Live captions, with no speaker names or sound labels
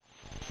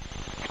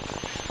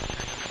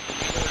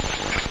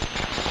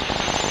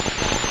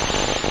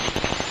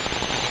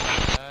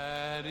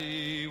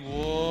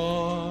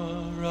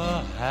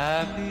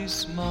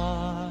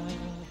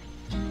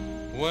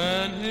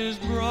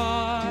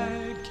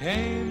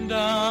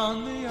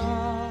down the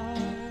aisle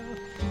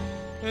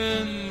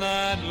in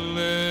that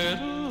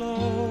little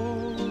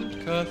old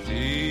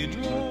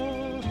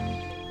cathedral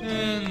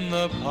in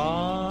the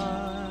pine.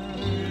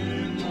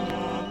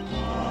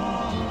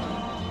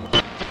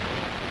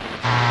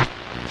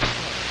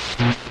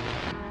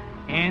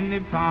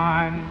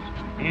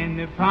 In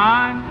the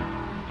pond,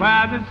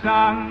 where the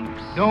sun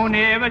don't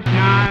ever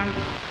shine.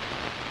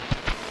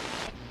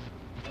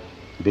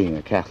 Being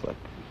a Catholic,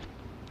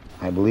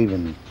 I believe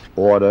in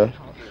order,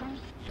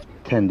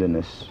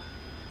 tenderness,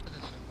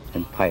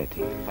 and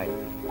piety.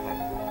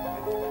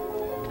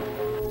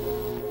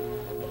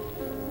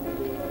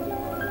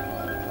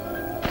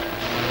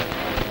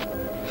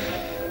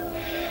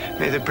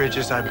 May the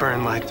bridges I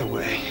burn light the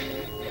way.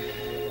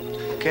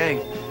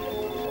 Okay.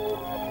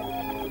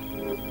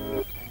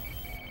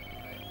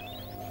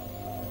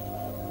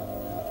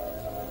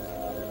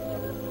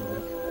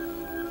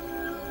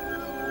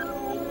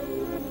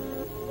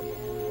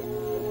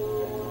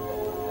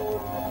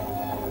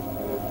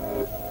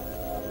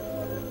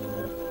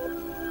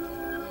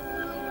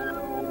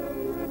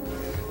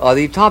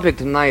 The topic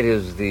tonight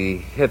is the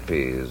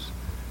hippies,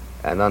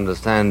 an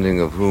understanding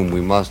of whom we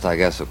must, I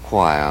guess,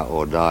 acquire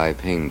or die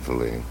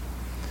painfully.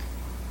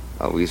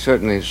 We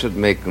certainly should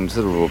make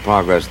considerable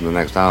progress in the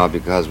next hour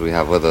because we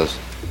have with us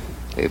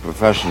a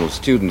professional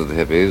student of the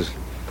hippies.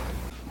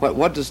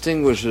 What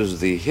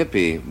distinguishes the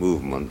hippie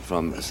movement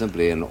from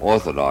simply an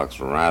orthodox,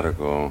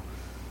 radical,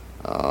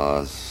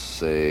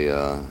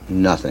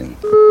 Nothing.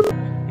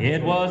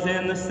 It was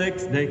in the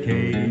sixth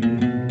decade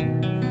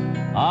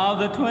of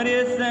the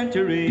 20th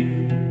century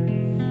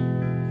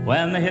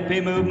when the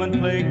hippie movement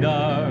plagued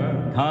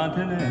our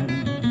continent,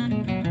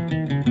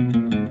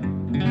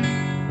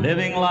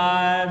 living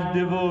lives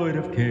devoid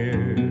of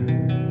care,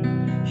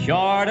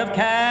 short of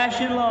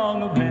cash and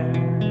long of hair.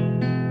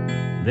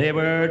 They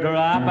were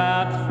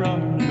dropouts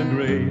from the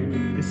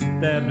great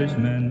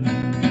establishment.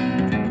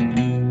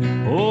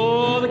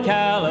 Oh, the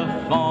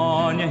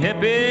California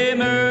hippie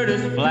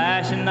murders,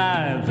 flashing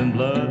knives and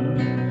blood,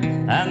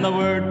 and the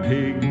word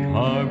pig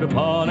carved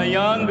upon a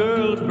young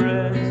girl's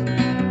breast.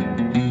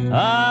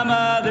 A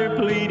mother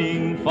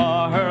pleading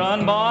for her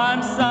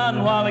unborn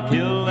son while they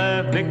kill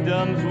their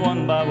victims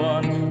one by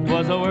one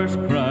was the worst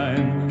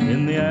crime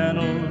in the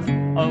annals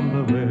of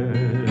the West.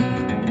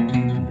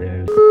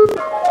 There's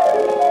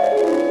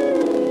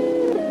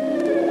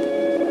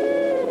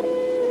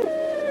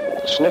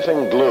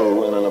Sniffing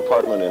glue in an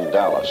apartment in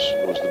Dallas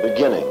was the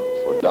beginning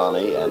for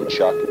Donnie and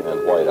Chuck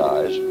and White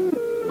Eyes,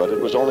 but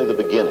it was only the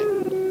beginning.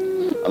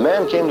 A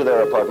man came to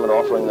their apartment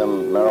offering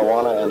them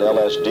marijuana and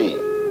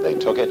LSD. They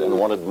took it and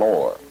wanted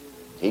more.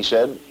 He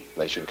said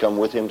they should come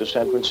with him to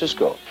San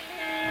Francisco.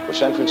 For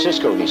San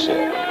Francisco, he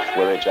said, is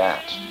where it's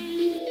at.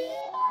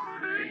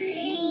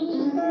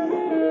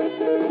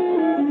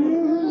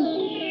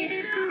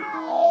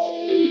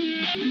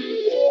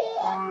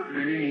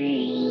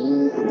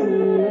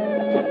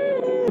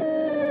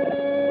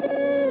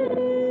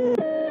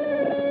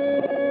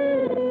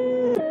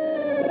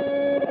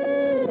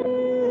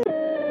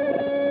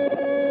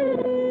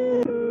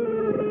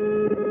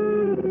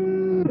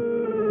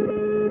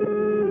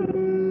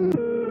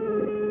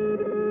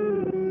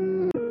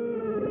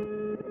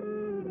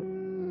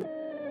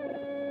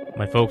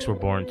 My folks were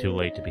born too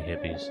late to be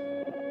hippies.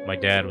 My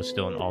dad was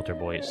still an altar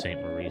boy at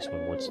St. Maurice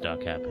when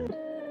Woodstock happened.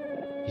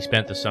 He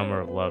spent the summer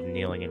of love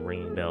kneeling and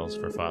ringing bells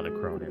for Father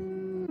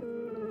Cronin.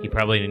 He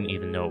probably didn't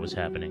even know it was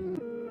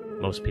happening.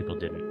 Most people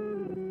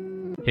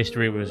didn't.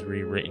 History was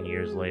rewritten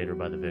years later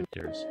by the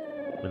victors,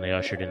 when they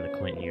ushered in the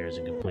Clinton years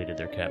and completed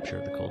their capture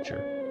of the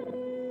culture.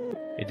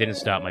 It didn't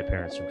stop my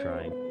parents from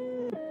trying.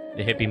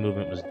 The hippie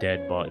movement was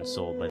dead, bought, and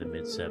sold by the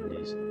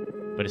mid-'70s.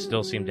 But it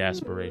still seemed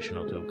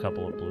aspirational to a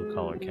couple of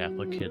blue-collar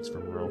Catholic kids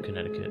from rural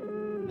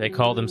Connecticut. They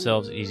called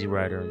themselves Easy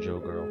Rider and Joe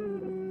Girl.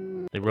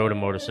 They rode a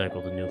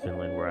motorcycle to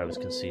Newfoundland where I was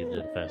conceived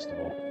at a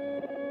festival.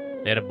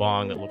 They had a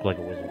bong that looked like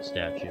a wizard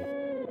statue.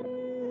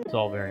 It's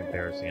all very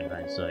embarrassing in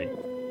hindsight,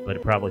 but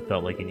it probably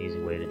felt like an easy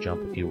way to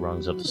jump a few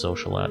rungs up the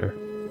social ladder.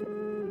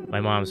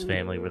 My mom's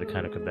family were the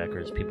kind of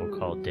Quebecers people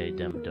called des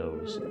dem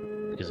dos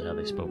because of how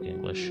they spoke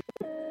English.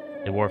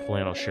 They wore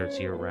flannel shirts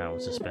year-round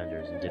with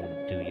suspenders and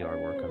didn't do yard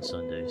work on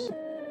Sundays.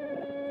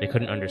 They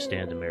couldn't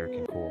understand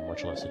American cool,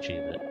 much less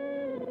achieve it.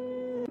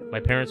 My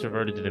parents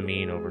reverted to the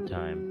mean over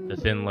time, the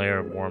thin layer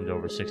of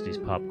warmed-over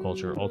 60s pop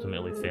culture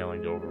ultimately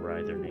failing to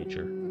override their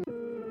nature.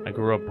 I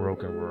grew up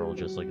broke and rural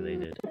just like they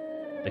did,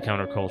 the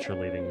counterculture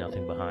leaving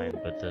nothing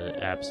behind but the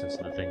absence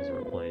of the things it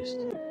replaced.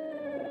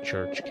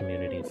 Church,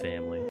 community,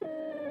 family.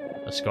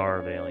 A scar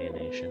of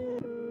alienation.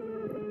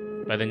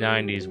 By the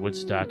 90s,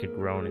 Woodstock had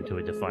grown into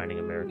a defining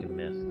American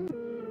myth,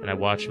 and I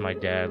watched my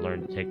dad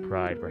learn to take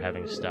pride for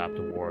having stopped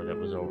a war that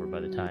was over by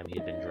the time he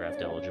had been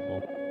draft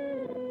eligible.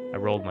 I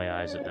rolled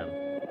my eyes at them.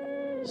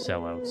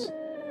 Sellouts.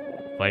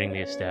 Fighting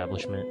the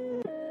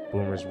establishment.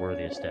 Boomers were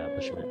the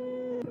establishment.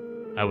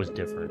 I was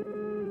different.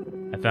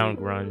 I found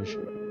grunge,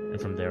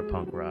 and from there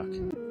punk rock.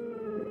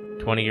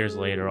 20 years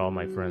later, all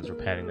my friends were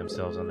patting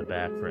themselves on the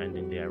back for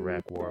ending the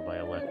Iraq War by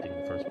electing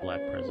the first black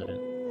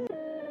president.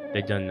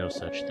 They'd done no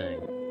such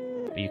thing,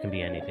 but you can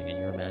be anything in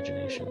your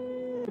imagination.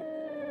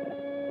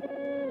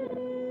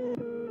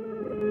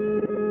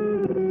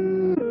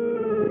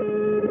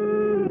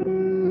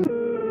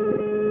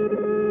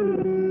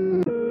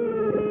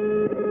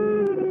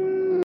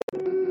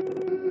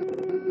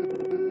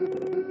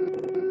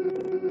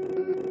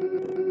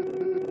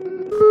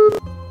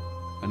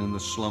 And in the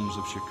slums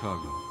of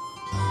Chicago.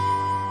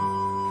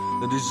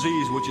 The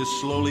disease which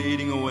is slowly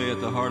eating away at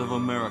the heart of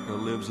America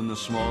lives in the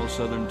small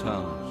southern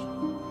towns,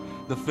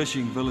 the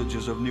fishing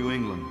villages of New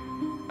England,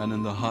 and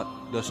in the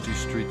hot, dusty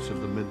streets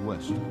of the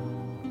Midwest.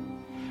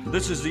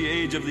 This is the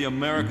age of the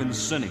American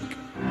cynic,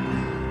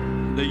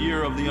 the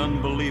year of the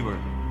unbeliever,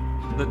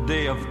 the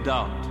day of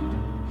doubt.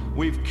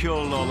 We've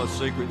killed all the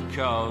sacred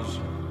cows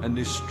and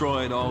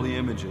destroyed all the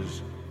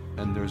images,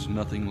 and there's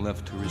nothing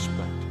left to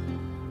respect.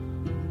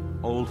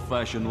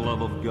 Old-fashioned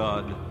love of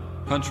God,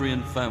 country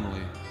and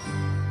family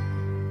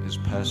is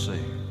passé.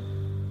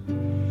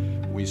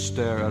 We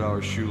stare at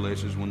our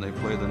shoelaces when they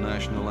play the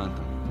national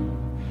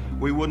anthem.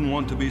 We wouldn't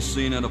want to be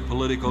seen at a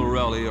political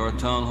rally or a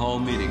town hall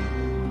meeting,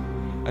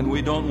 and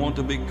we don't want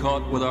to be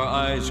caught with our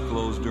eyes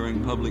closed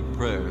during public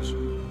prayers.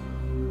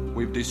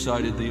 We've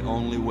decided the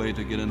only way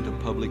to get into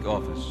public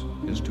office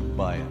is to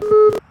buy it.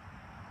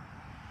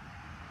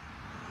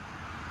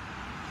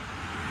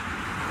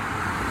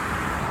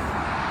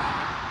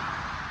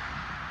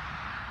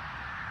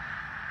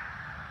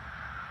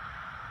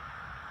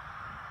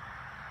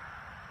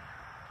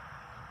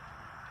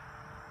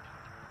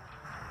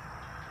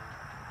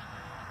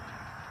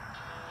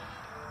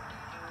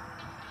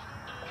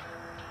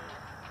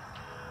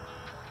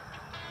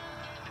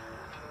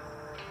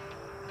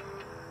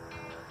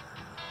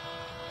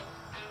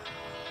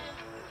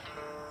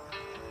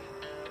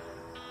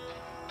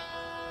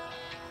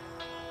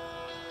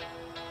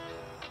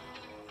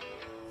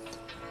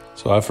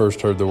 So I first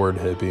heard the word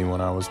hippie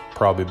when I was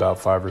probably about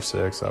 5 or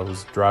 6. I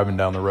was driving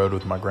down the road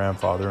with my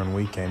grandfather and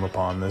we came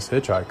upon this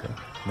hitchhiker.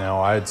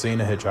 Now, I had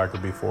seen a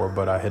hitchhiker before,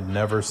 but I had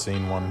never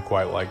seen one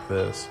quite like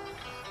this.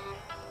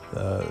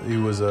 He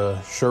was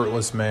a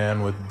shirtless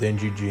man with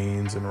dingy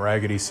jeans and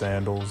raggedy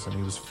sandals, and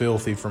he was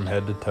filthy from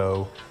head to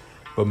toe.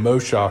 But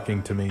most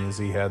shocking to me is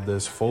he had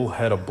this full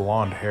head of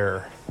blonde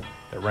hair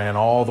that ran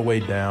all the way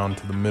down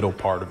to the middle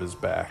part of his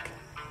back.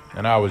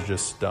 And I was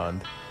just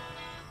stunned.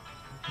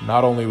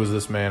 Not only was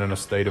this man in a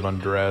state of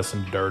undress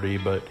and dirty,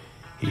 but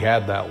he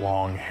had that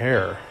long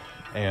hair.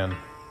 And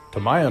to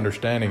my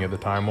understanding at the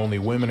time, only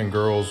women and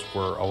girls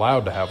were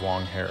allowed to have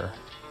long hair.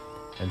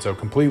 And so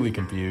completely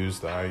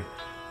confused, I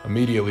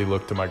immediately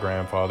looked to my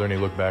grandfather and he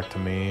looked back to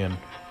me, and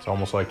it's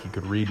almost like he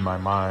could read my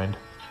mind.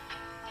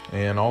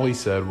 And all he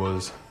said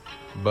was,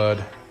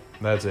 "Bud,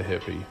 that's a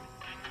hippie.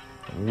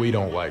 We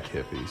don't like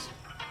hippies."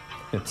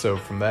 And so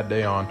from that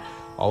day on,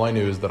 all I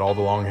knew is that all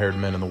the long-haired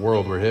men in the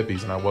world were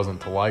hippies, and I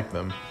wasn't to like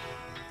them.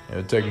 It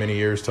would take many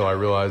years till I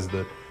realized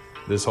that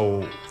this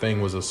whole thing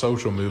was a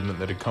social movement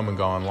that had come and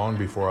gone long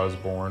before I was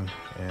born,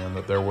 and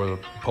that there were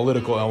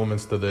political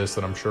elements to this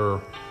that I'm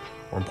sure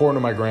were important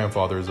to my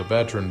grandfather as a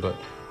veteran, but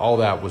all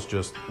that was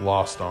just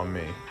lost on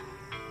me.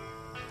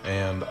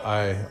 And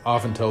I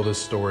often tell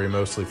this story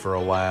mostly for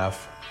a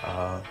laugh,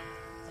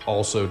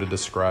 also to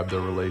describe the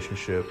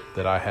relationship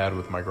that I had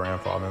with my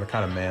grandfather and the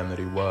kind of man that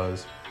he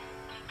was.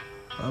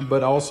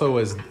 But also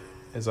as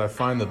I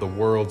find that the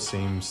world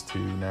seems to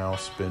now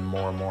spin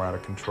more and more out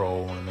of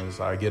control, and as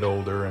I get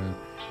older and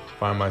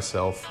find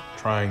myself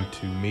trying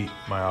to meet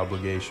my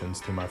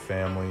obligations to my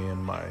family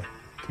and my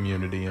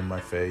community and my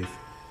faith,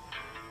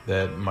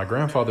 that my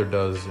grandfather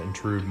does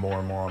intrude more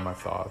and more on my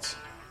thoughts,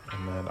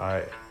 and that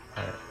I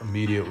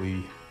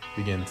immediately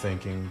begin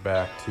thinking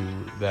back to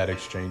that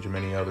exchange and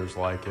many others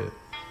like it,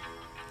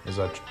 as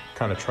I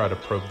kind of try to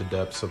probe the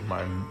depths of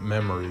my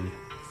memory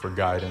for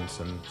guidance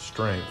and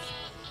strength.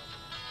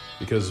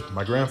 Because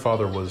my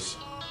grandfather was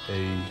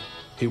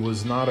he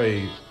was not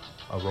a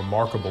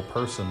remarkable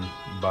person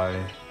by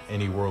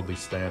any worldly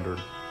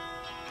standard.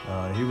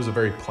 He was a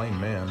very plain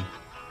man.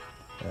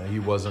 He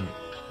wasn't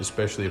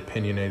especially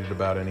opinionated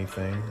about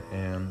anything,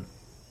 and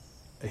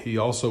he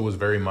also was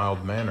very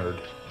mild-mannered.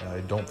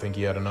 I don't think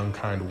he had an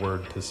unkind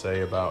word to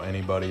say about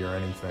anybody or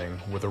anything,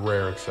 with the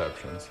rare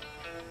exceptions.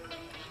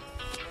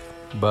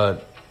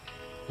 But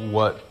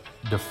what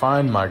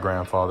defined my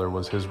grandfather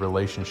was his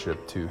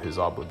relationship to his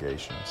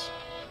obligations.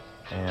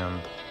 And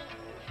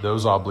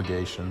those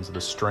obligations, the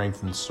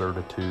strength and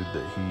certitude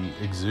that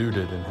he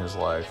exuded in his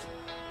life,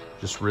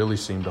 just really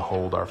seemed to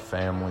hold our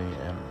family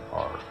and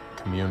our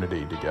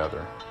community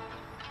together.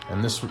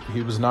 And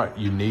he was not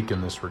unique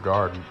in this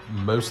regard.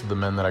 Most of the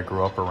men that I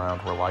grew up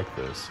around were like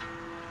this.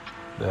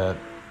 That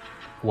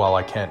while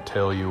I can't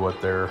tell you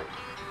what their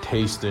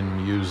taste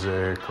in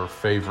music or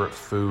favorite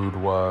food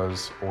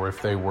was, or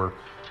if they were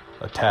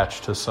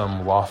attached to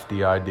some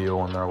lofty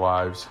ideal in their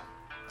lives,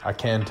 I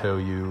can tell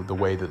you the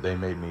way that they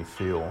made me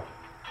feel,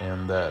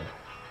 and that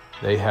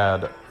they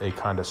had a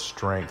kind of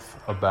strength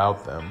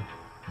about them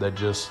that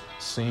just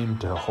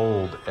seemed to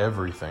hold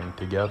everything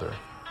together.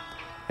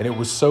 And it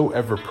was so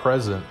ever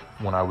present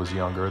when I was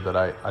younger that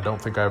I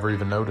don't think I ever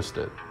even noticed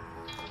it.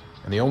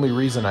 And the only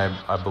reason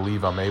I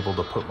believe I'm able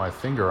to put my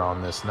finger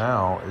on this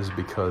now is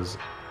because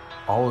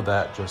all of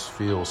that just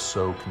feels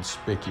so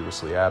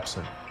conspicuously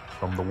absent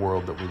from the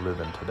world that we live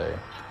in today.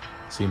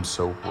 It seems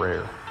so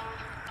rare.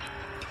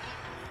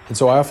 And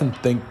so I often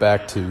think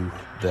back to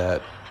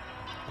that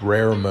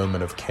rare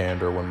moment of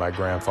candor when my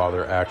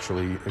grandfather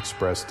actually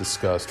expressed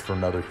disgust for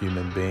another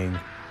human being.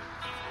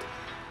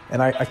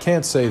 And I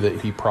can't say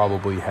that he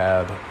probably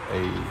had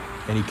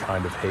any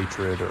kind of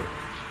hatred or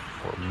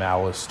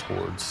malice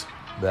towards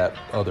that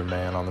other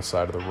man on the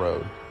side of the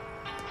road.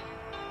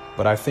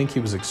 But I think he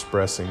was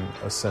expressing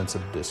a sense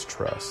of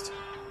distrust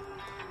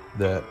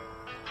that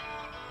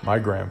my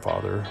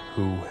grandfather,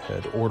 who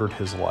had ordered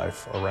his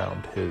life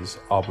around his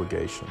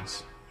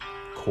obligations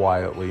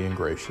quietly and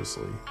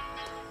graciously,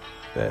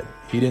 that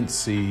he didn't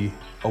see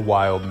a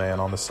wild man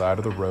on the side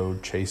of the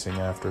road chasing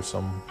after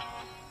some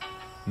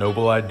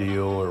noble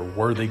ideal or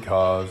worthy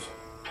cause.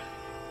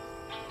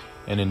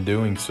 And in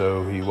doing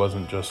so, he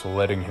wasn't just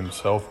letting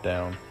himself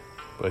down,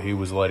 but he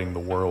was letting the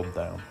world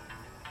down.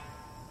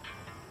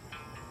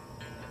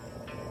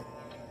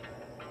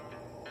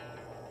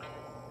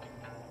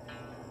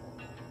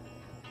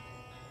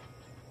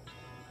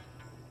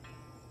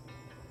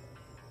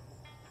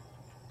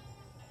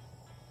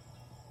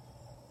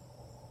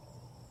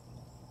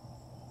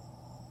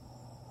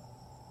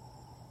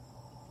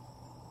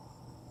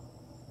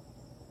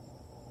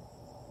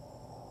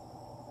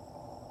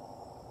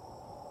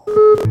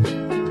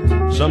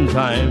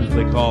 Sometimes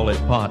they call it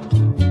pot.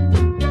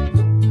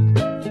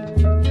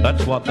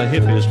 That's what the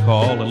hippies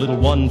call a little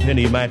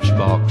one-penny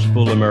matchbox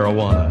full of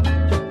marijuana.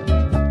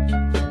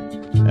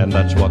 And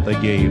that's what they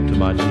gave to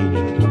my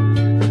Jeannie.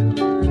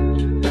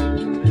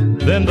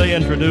 Then they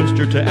introduced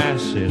her to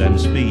acid and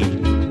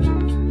speed.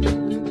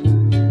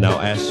 Now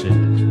acid,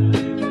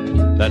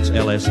 that's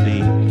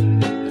LSD.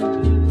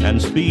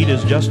 And speed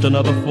is just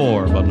another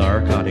form of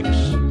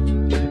narcotics.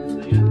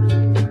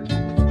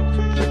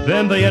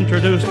 Then they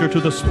introduced her to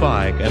the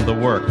spike and the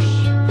works.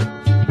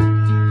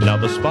 Now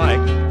the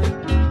spike,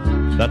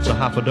 that's a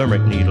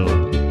hypodermic needle.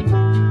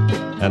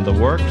 And the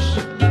works,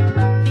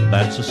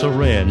 that's a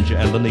syringe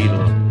and the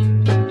needle.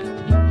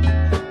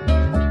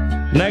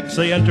 Next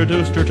they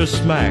introduced her to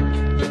smack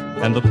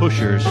and the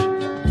pushers.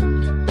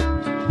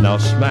 Now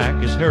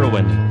smack is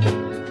heroin.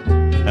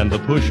 And the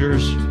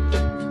pushers,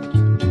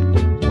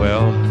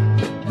 well,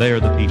 they're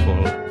the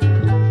people.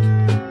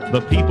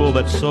 The people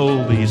that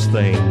sold these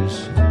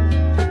things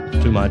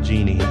to my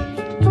Jeannie.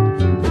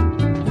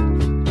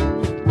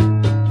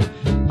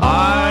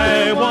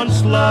 I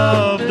once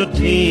loved a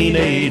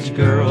teenage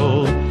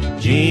girl.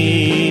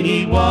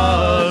 Jeannie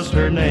was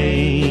her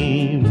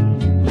name.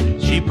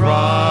 She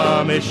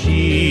promised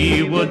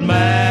she would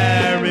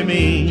marry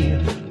me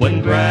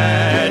when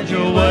graduation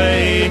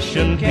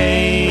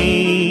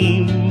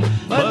came.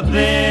 But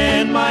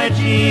then my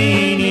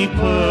Jeannie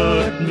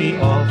put me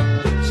off,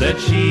 said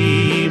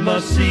she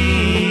must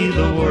see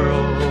the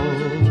world.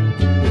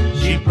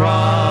 She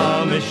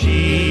promised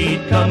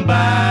she'd come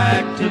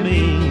back to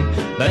me,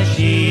 that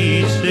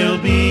she'd still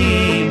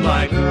be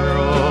my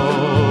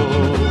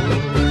girl.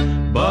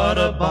 But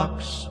a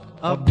box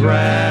of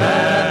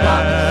grass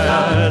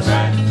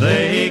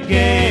they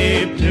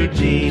gave to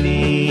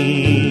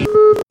Jeannie.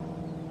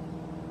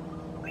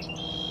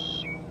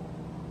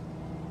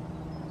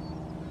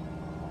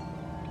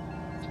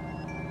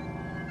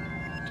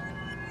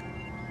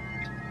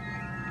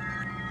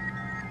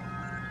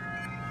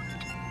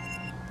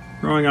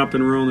 Growing up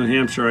in rural New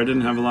Hampshire, I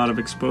didn't have a lot of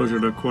exposure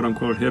to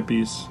quote-unquote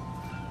hippies,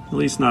 at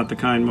least not the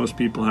kind most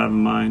people have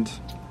in mind.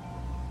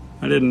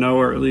 I didn't know,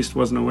 or at least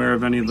wasn't aware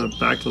of any of the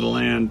back to the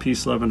land,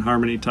 peace, love, and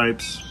harmony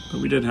types,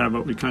 but we did have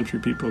what we country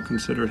people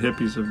considered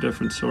hippies of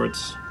different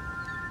sorts.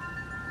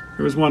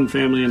 There was one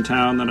family in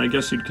town that I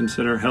guess you'd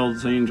consider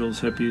Hell's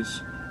Angels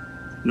hippies.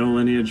 No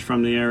lineage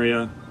from the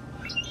area,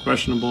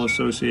 questionable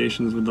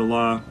associations with the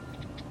law.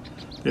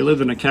 They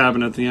lived in a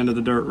cabin at the end of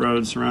the dirt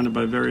road, surrounded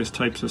by various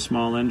types of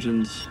small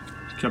engines.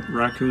 Kept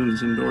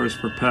raccoons indoors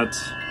for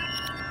pets.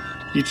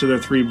 Each of their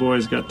 3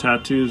 boys got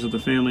tattoos of the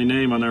family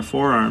name on their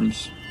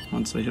forearms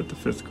once they hit the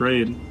 5th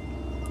grade.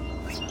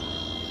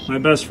 My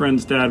best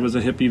friend's dad was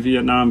a hippie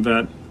Vietnam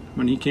vet.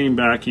 When he came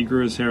back, he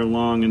grew his hair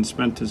long and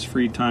spent his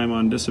free time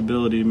on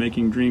disability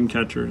making dream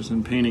catchers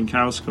and painting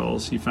cow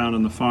skulls he found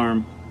on the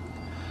farm.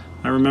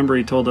 I remember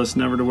he told us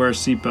never to wear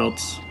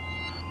seatbelts,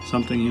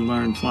 something he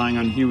learned flying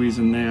on Hueys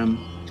and Nam.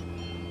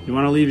 You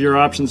want to leave your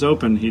options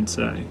open, he'd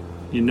say.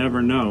 You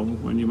never know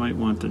when you might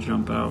want to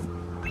jump out.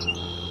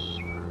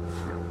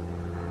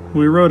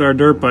 We rode our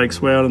dirt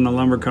bikes way out on the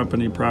lumber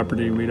company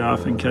property. We'd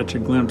often catch a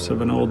glimpse of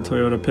an old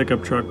Toyota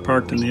pickup truck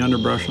parked in the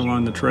underbrush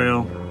along the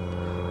trail.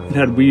 It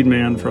had Weed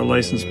Man for a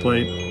license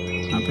plate.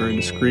 Not very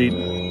discreet.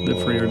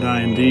 Live free or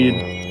die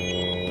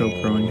indeed.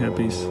 Dope growing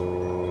hippies.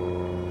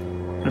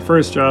 My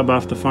first job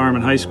off the farm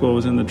in high school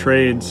was in the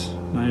trades.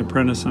 I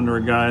apprenticed under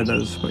a guy that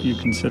is what you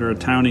consider a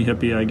townie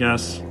hippie, I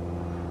guess.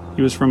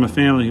 He was from a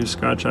family whose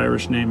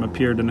Scotch-Irish name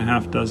appeared in a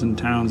half dozen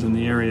towns in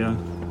the area.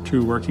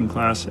 True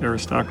working-class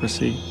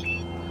aristocracy.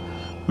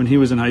 When he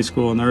was in high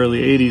school in the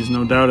early 80s,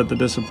 no doubt at the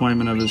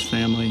disappointment of his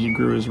family, he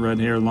grew his red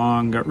hair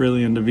long, got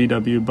really into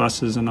VW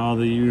buses and all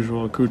the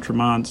usual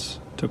accoutrements,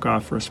 took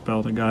off for a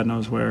spell to God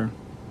knows where.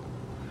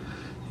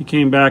 He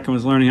came back and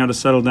was learning how to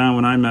settle down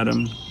when I met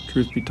him.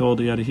 Truth be told,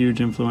 he had a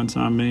huge influence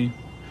on me.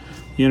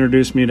 He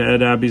introduced me to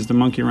Ed Abbey's The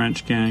Monkey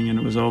Wrench Gang, and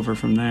it was over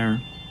from there.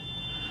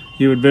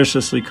 He would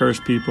viciously curse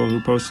people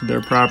who posted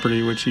their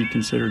property, which he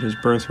considered his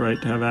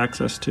birthright to have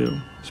access to,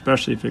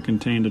 especially if it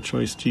contained a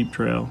choice Jeep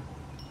trail.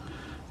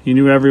 He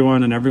knew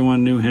everyone, and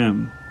everyone knew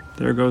him.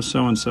 There goes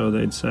so-and-so,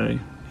 they'd say.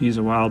 He's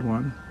a wild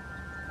one.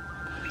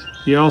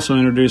 He also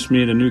introduced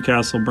me to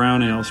Newcastle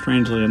Brown Ale,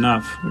 strangely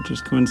enough, which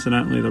is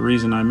coincidentally the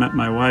reason I met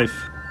my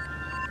wife.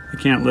 I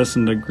can't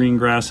listen to Green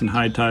Grass and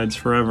High Tides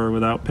forever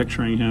without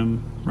picturing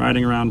him,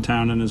 riding around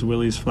town in his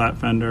Willys flat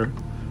fender,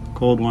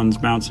 cold ones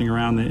bouncing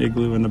around the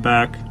igloo in the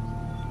back,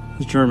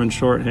 his German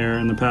short hair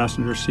in the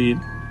passenger seat.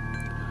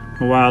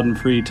 A wild and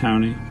free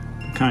townie,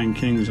 the kind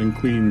kings and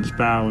queens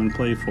bow and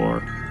play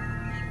for.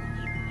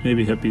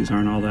 Maybe hippies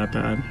aren't all that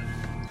bad.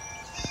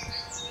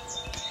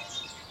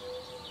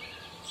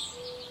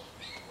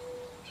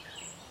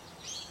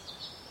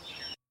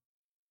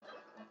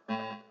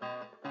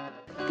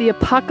 The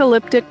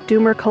apocalyptic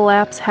doomer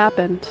collapse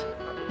happened,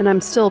 and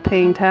I'm still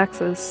paying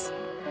taxes.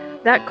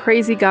 That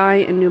crazy guy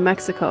in New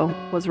Mexico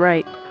was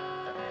right.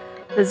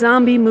 The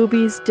zombie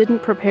movies didn't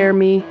prepare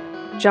me.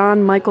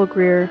 John Michael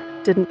Greer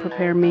didn't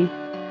prepare me.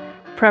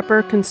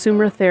 Prepper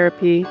consumer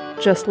therapy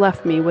just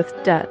left me with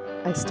debt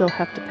I still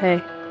have to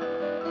pay.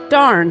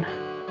 Darn!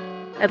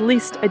 At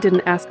least I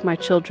didn't ask my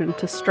children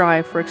to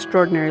strive for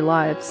extraordinary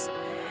lives.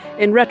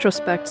 In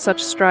retrospect,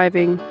 such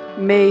striving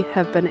may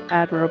have been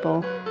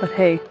admirable, but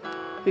hey,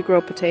 we grow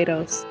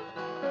potatoes.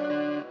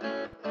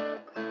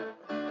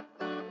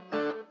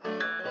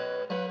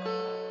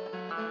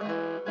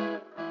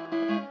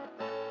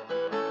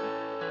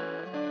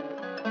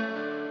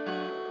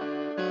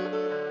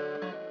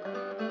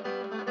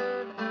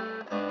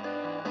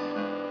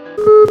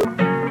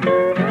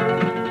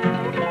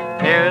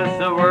 Here's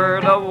a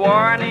word of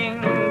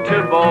warning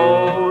to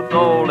both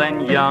old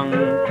and young.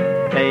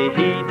 Pay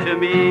heed to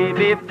me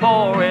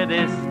before it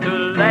is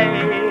too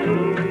late.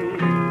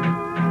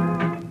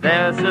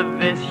 There's a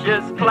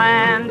vicious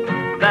plant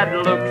that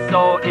looks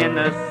so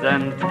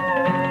innocent,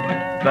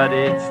 but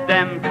its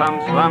stem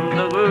comes from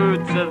the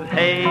roots of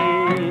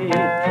hate.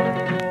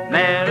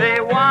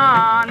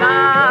 Marijuana,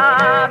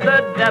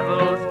 the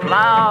devil's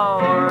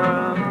flower.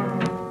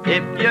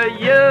 If you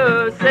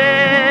use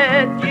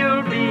it,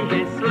 you'll be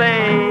his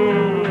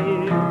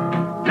slave.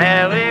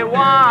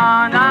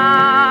 Marijuana,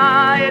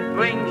 it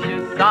brings you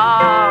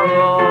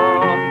sorrow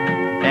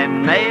and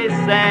may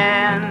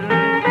send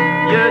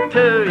you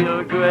to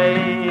your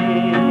grave.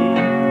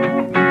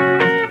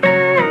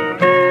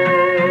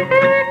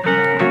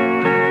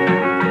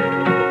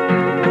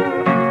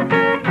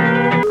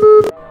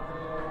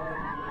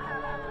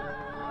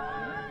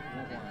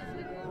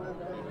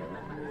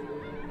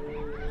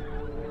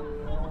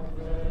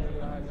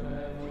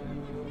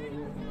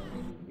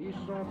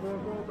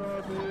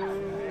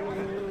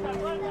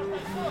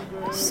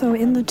 So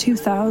in the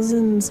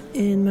 2000s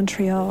in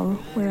Montreal,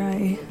 where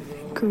I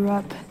grew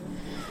up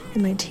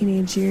in my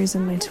teenage years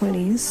and my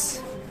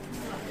 20s,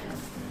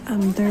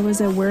 there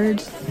was a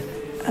word,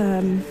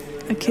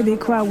 a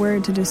Québécois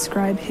word to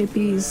describe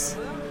hippies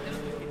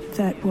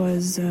that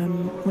was,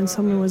 when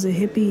someone was a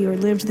hippie or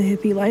lived the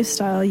hippie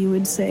lifestyle, you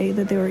would say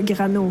that they were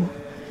grano,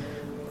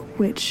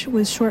 which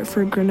was short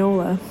for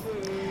granola,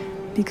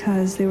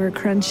 because they were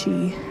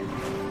crunchy.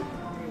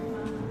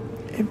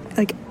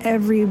 Like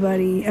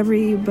everybody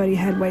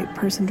had white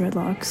person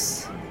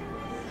dreadlocks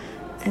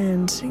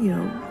and, you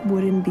know,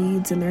 wooden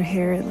beads in their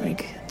hair. And,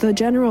 like, the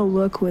general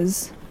look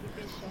was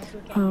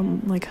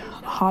like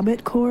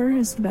hobbitcore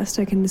is the best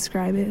I can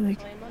describe it. Like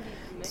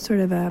sort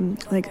of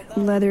like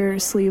leather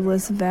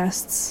sleeveless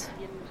vests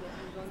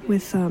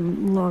with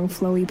long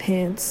flowy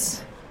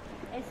pants.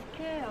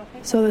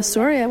 So the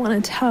story I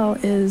want to tell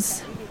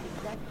is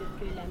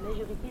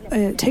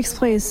it takes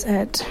place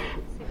at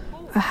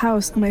a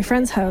house, my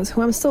friend's house,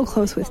 who I'm still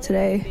close with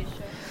today.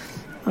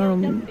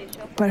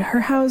 But her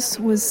house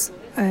was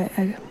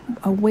a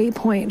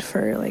waypoint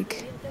for,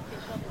 like,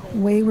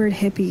 wayward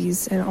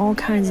hippies and all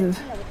kinds of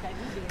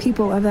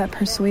people of that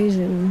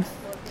persuasion.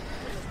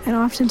 And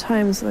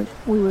oftentimes, like,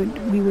 we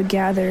would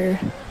gather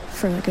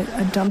for, like, a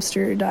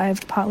dumpster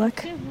dived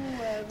potluck.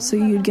 So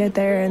you'd get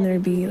there and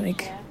there'd be,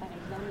 like,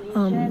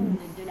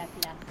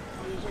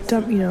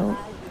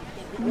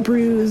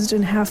 bruised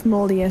and half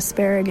moldy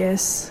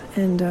asparagus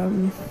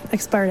and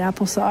expired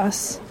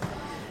applesauce,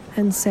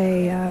 and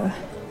say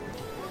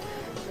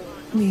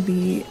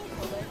maybe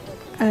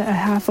a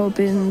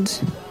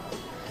half-opened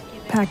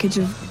package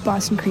of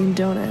Boston cream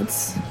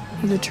donuts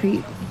as a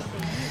treat.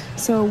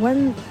 So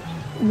one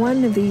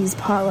of these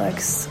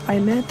potlucks, I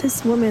met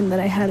this woman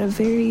that I had a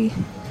very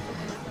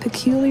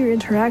peculiar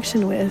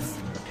interaction with,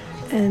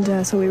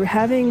 and so we were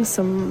having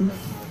some,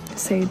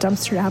 say,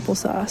 dumpstered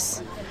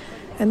applesauce.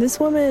 And this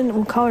woman,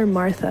 we'll call her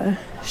Martha.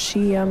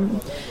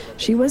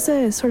 She was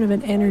a sort of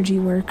an energy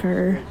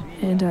worker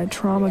and a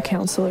trauma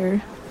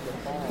counselor.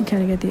 You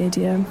kind of get the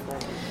idea.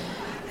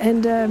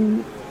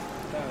 And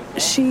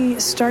she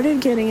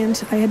started getting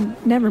into, I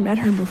had never met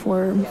her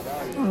before.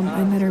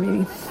 I met her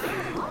maybe,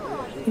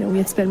 we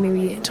had spent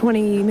maybe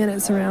 20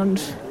 minutes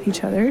around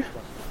each other,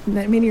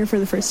 meeting her for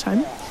the first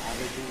time.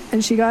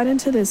 And she got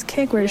into this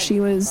kick where she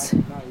was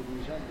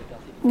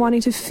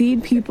wanting to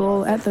feed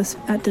people at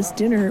this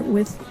dinner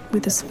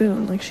with a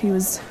spoon. Like, she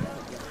was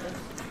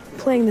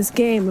playing this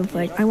game of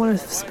like, I want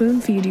to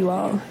spoon feed you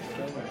all.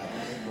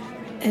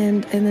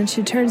 And then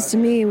she turns to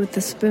me with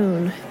the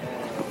spoon,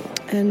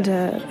 and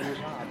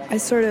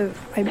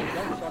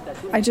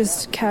I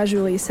just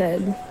casually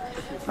said,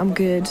 I'm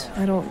good.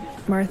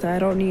 Martha, I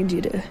don't need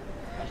you to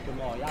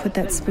put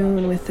that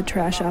spoon with the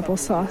trash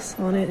applesauce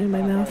on it in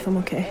my mouth. I'm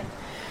okay.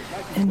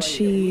 And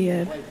she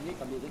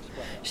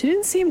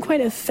didn't seem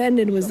quite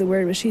offended was the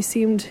word, but she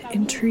seemed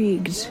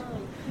intrigued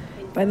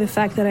by the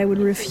fact that I would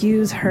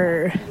refuse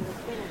her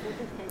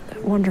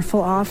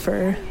wonderful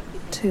offer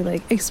to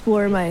like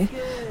explore my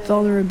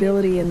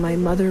vulnerability and my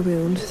mother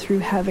wound through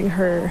having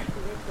her,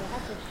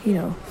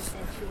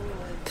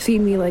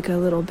 feed me like a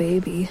little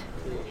baby.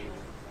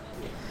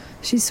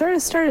 She sort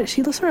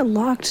of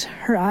locked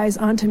her eyes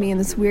onto me in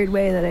this weird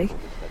way that I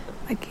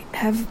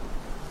have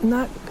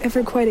not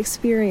ever quite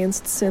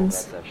experienced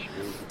since.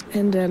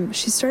 And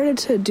she started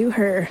to do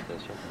her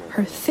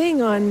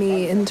thing on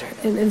me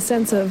in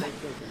sense of,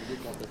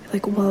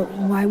 like, well,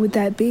 why would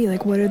that be?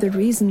 Like, what are the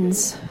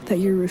reasons that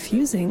you're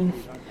refusing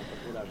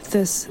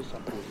this?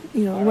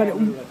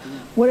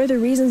 What are the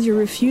reasons you're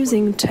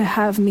refusing to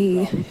have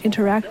me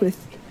interact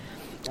with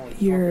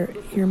your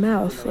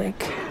mouth?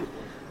 Like,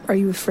 are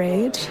you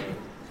afraid?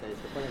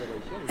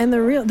 And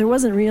there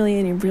wasn't really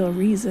any real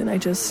reason. I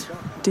just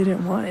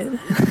didn't want it.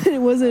 It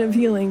wasn't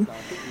appealing.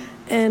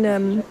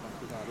 And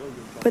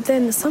but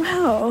then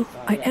somehow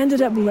I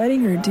ended up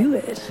letting her do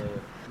it.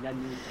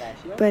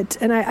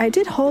 And I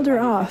did hold her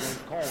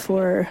off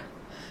for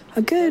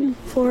a good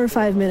 4 or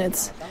 5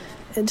 minutes,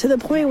 and to the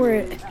point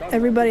where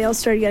everybody else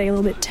started getting a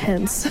little bit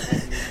tense.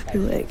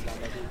 They're like,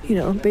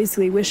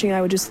 basically wishing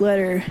I would just let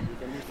her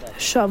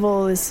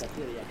shovel this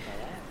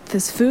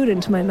food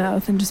into my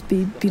mouth and just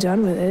be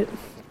done with it.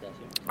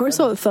 Or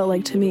so it felt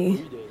like to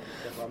me.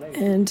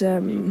 And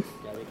the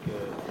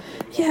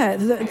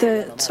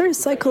sort of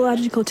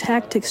psychological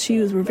tactics she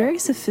used were very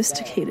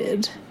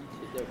sophisticated.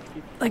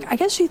 Like, I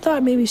guess she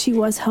thought maybe she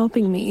was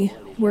helping me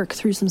work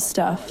through some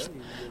stuff.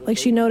 Like,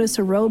 she noticed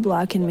a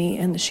roadblock in me,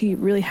 and she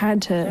really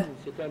had to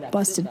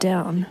bust it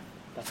down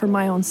for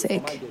my own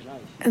sake.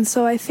 And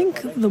so I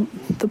think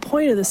the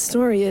point of the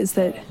story is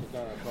that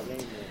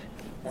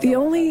the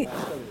only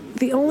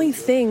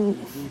thing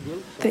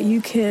that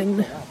you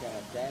can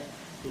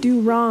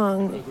do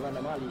wrong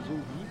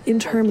in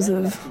terms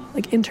of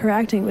like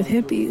interacting with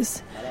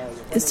hippies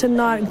is to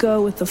not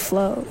go with the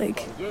flow,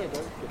 like,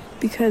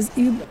 because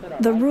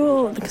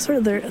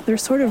their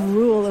sort of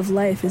rule of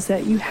life is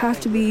that you have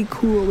to be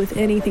cool with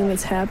anything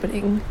that's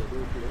happening,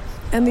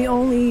 and the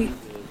only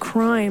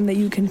crime that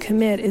you can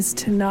commit is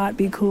to not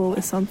be cool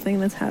with something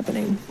that's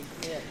happening,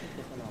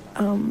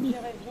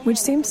 which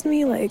seems to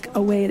me like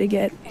a way to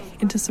get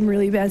into some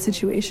really bad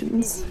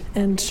situations.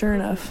 And sure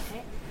enough,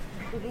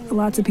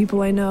 lots of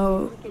people I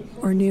know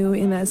or knew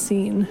in that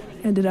scene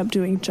ended up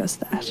doing just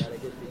that.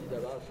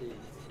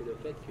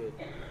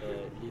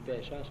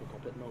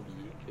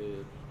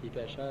 Les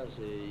pêcheurs,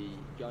 ils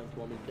gagnent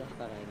 3 000 $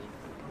 par année.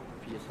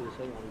 Puis c'est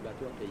ça, ils ont les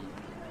bateaux à payer.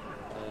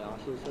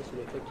 Ensuite, ça, c'est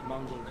le fait qu'il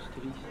manque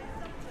d'industrie.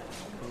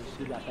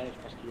 Aussi de la pêche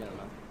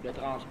particulièrement. Le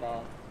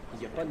transport,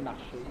 il n'y a pas de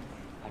marché.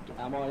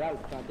 À Montréal,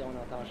 on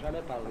n'entend jamais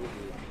parler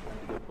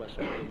de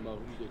poissons, de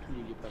morues, de tous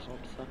les poissons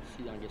qui sortent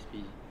ici en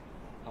Gaspésie.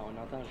 Alors, on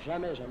n'entend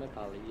jamais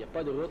parler. Il n'y a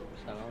pas de route,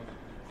 ça rentre.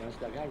 Il y a un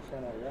slogan ici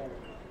en arrière,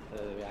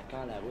 à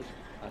quand la route.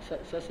 Alors,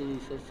 ça c'est les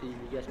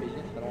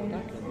Gaspésiens, ça fait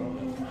longtemps que il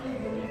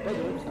n'y a pas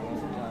de route, ça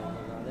rentre.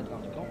 On en est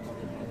rendu compte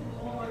complètement.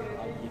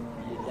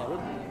 Alors, la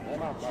route est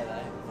vraiment pas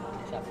l'air.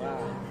 Ça prend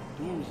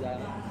 12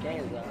 heures,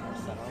 15 heures,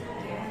 ça rentre.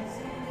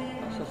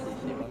 Alors, ça,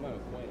 c'est vraiment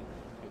un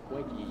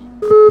coin qui...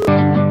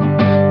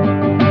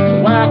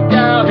 Whacked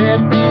out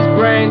hippies'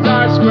 brains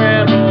are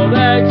scrambled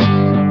eggs.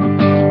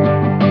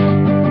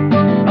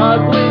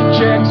 Ugly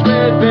chicks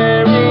with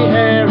very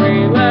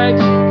hairy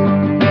legs.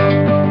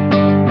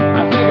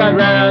 I think I'd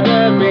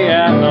rather be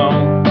at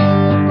home,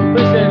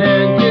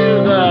 listening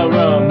to the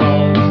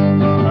Ramones,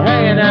 or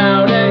hanging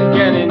out and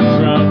getting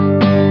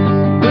drunk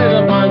with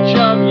a bunch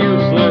of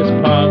useless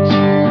punks.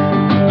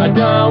 I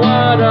don't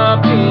wanna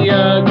be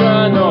a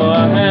gun or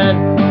a head.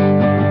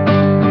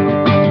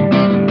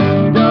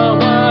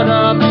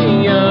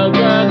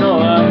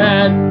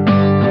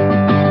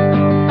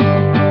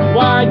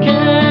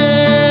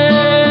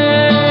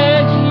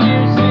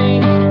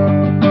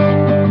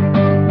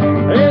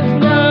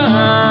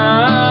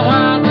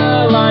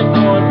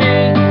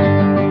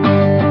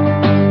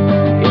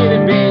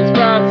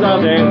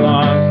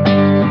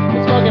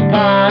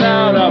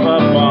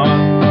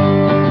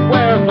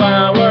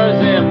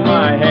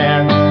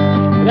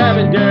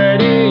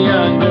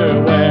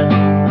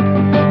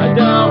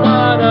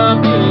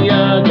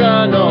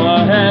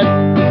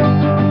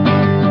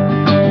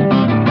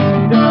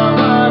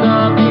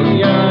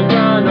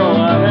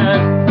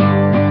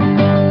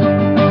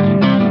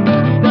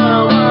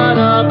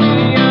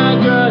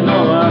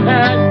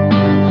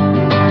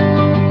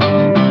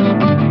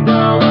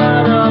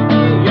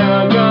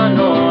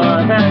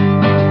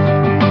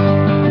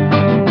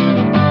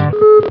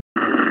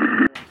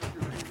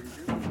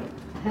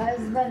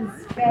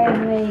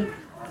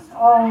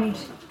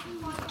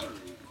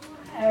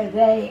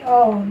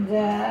 owned.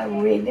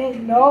 We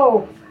didn't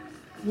know.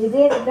 You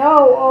didn't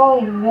know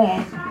own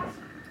then.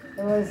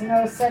 There was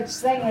no such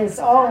thing as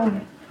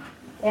own.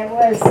 It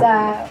was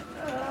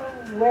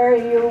where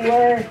you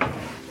were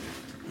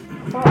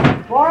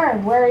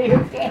born, where you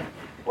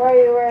were.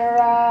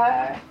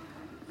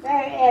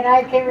 And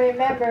I can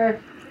remember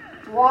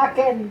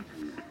walking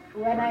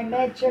when I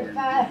met your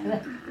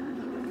father,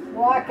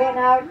 walking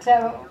out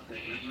to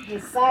the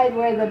side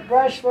where the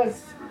brush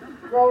was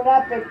grown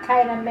up. It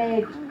kind of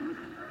made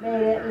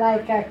it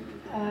like a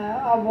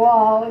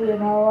wall, you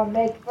know, a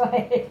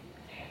make-believe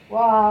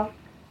wall.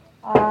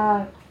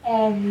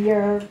 And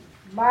your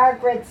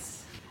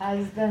Margaret's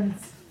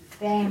husband's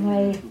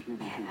family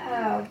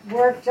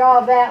worked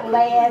all that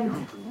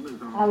land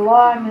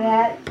along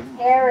that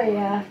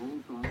area.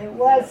 It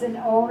wasn't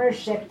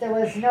ownership. There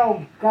was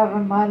no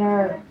government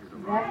or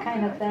that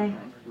kind of thing.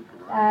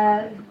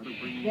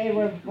 They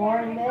were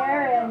born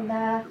there, and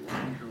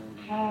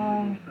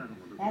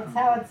that's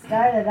how it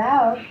started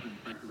out.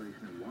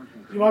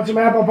 You want some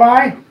apple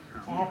pie?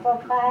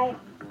 Apple pie?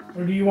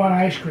 Or do you want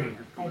ice cream?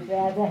 I'd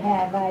rather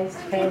have ice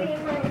cream.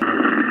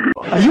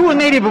 Are you a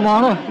native of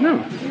Mona? No.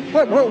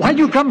 Where'd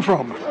you come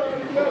from?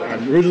 I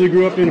originally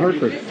grew up in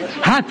Hartford.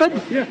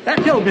 Hartford? Yeah.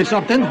 That tells me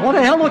something. What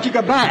the hell don't you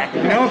get back?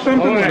 You know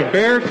something? When a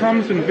bear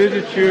comes and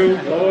visits you,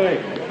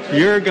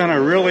 you're going to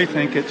really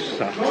think it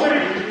sucks.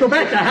 Go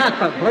back to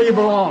Hartford, where you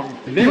belong.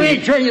 You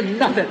ain't trying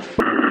nothing.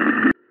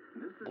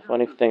 The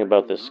funny thing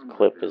about this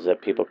clip is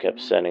that people kept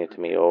sending it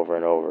to me over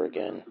and over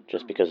again,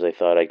 just because they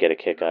thought I'd get a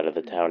kick out of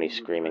the townie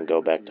screaming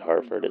 "Go back to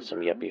Hartford" at some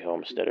yuppie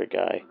homesteader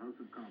guy.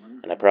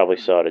 And I probably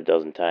saw it a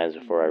dozen times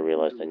before I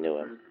realized I knew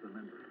him.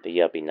 The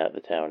yuppie, not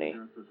the townie.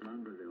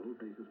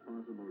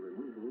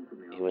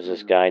 He was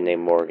this guy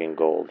named Morgan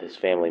Gold. His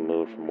family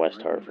moved from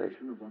West Hartford,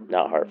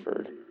 not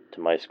Hartford,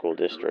 to my school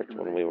district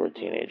when we were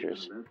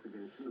teenagers.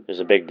 There's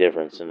a big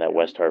difference in that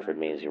West Hartford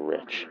means you're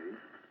rich.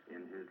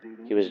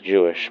 He was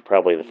Jewish,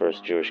 probably the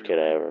first Jewish kid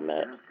I ever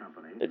met.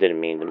 It didn't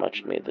mean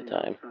much to me at the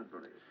time.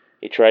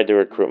 He tried to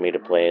recruit me to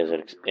play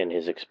in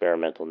his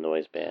experimental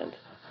noise band.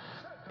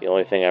 The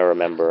only thing I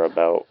remember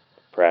about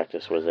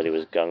practice was that he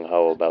was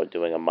gung-ho about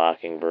doing a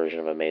mocking version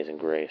of Amazing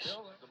Grace.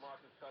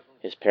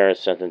 His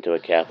parents sent him to a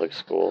Catholic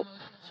school,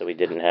 so he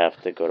didn't have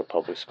to go to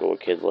public school with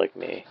kids like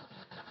me,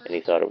 and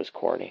he thought it was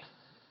corny.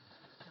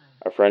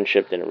 Our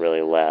friendship didn't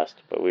really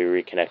last, but we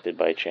reconnected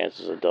by chance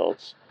as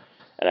adults,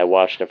 and I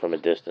watched him from a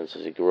distance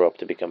as he grew up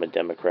to become a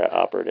Democrat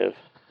operative.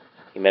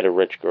 He met a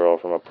rich girl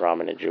from a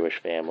prominent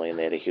Jewish family, and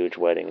they had a huge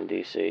wedding in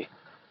D.C.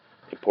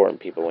 Important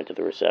people went to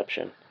the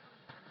reception.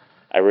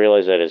 I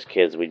realized that as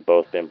kids we'd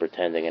both been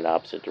pretending in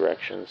opposite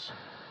directions.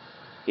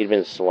 He'd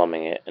been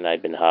slumming it, and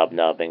I'd been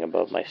hobnobbing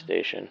above my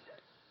station.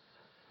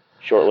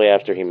 Shortly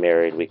after he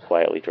married, we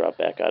quietly dropped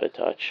back out of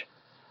touch.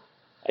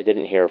 I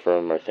didn't hear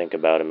from him or think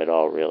about him at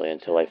all, really,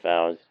 until I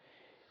found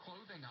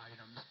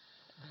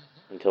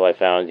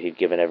he'd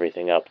given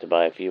everything up to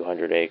buy a few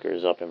hundred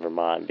acres up in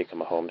Vermont and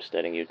become a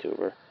homesteading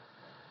YouTuber.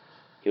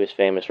 He was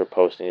famous for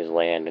posting his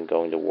land and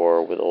going to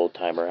war with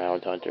old-timer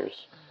hound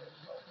hunters.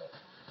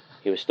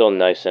 He was still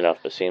nice enough,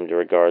 but seemed to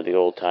regard the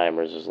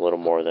old-timers as little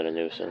more than a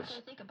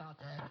nuisance.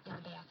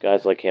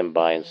 Guys like him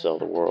buy and sell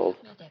the world,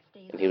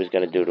 and he was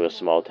going to do to a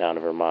small town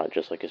in Vermont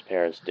just like his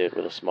parents did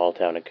with a small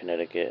town in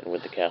Connecticut and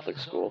with the Catholic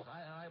school.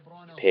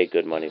 He paid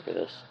good money for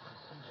this.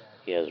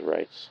 He has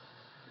rights.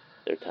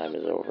 Their time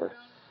is over.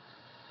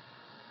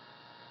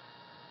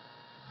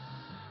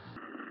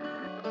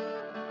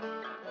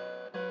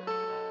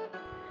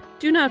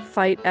 Do not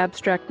fight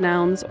abstract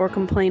nouns or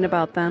complain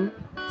about them.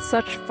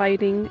 Such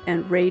fighting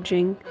and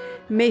raging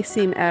may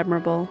seem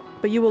admirable,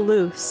 but you will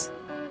lose.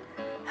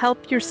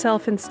 Help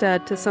yourself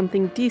instead to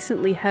something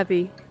decently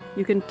heavy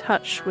you can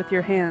touch with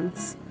your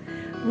hands.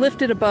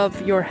 Lift it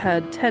above your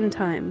head 10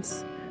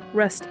 times.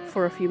 Rest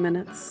for a few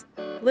minutes.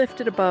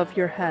 Lift it above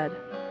your head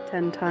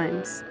 10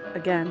 times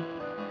again.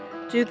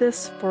 Do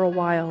this for a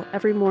while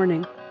every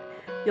morning.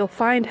 You'll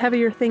find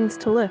heavier things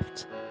to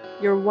lift.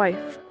 Your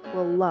wife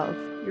will love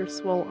your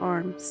swole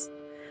arms.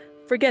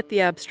 Forget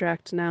the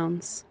abstract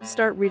nouns.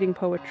 Start reading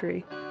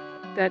poetry.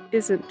 That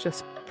isn't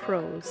just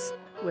prose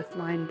with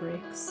line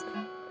breaks.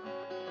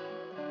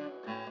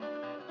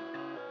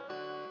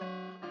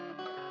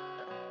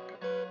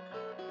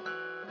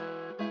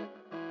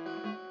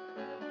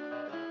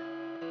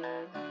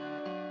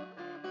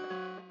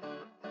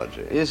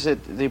 Is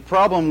that the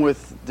problem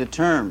with the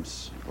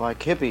terms like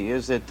hippie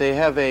is that they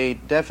have a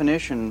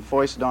definition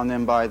foisted on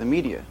them by the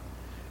media,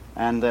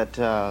 and that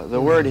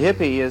the word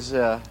hippie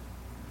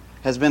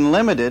has been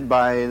limited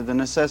by the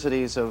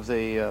necessities of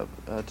the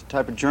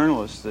type of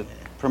journalists that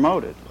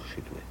promote it,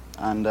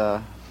 and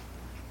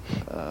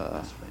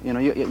you know,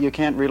 you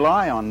can't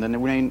rely on the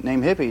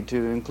name hippie to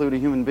include a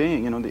human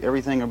being. You know,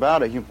 everything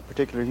about a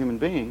particular human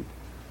being.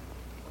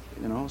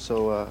 You know,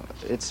 so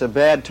it's a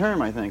bad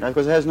term, I think,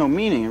 because it has no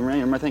meaning.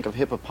 You might think of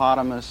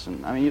hippopotamus,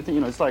 and I mean,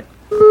 you know, it's like.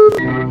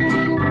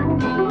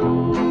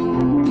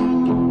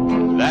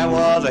 I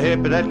was a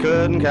hippie that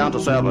couldn't count to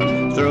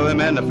 7. Threw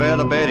him in the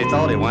feather bed, he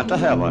thought he went to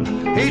heaven.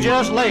 He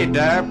just laid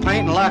there,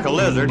 painting like a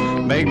lizard,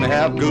 made me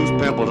have goose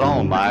pimples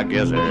on my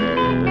gizzard.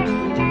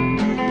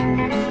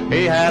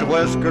 He had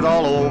whiskers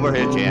all over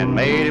his chin,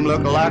 made him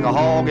look like a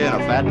hog in a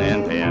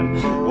fattening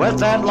pen. With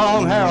that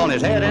long hair on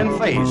his head and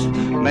face,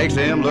 makes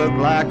him look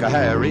like a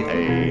hairy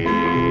ape.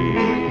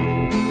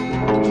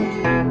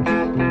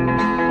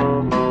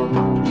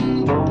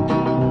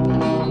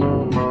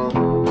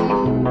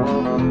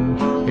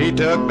 He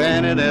took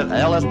Bennett at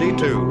LSD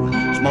too,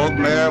 smoked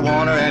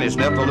marijuana and he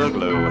sniffed a little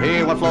glue.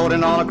 He went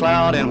floating on a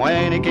cloud, and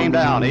when he came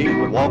down, he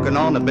was walking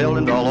on the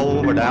buildings all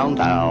over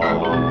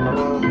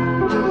downtown.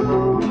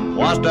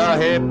 Once the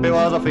hippie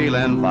was a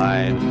feeling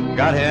fine,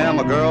 got him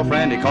a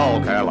girlfriend he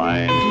called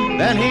Caroline.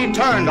 Then he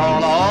turned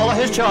on all of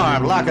his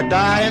charm like a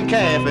dying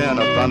calf in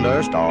a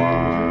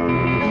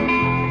thunderstorm.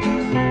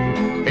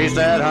 He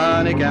said,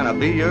 honey, can I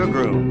be your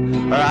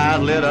groom? Her eyes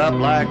lit up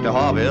like the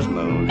harvest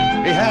moon.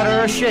 He had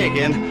her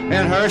shaking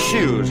in her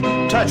shoes.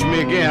 Touch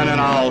me again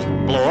and I'll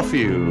blow a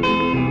fuse.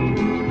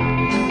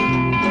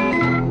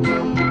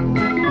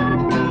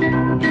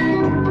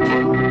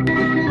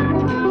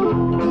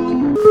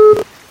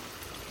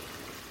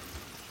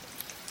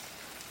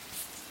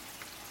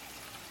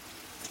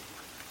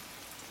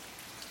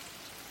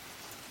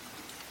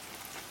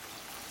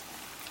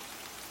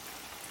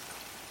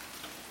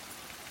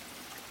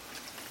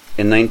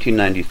 In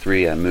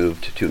 1993, I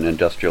moved to an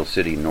industrial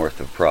city north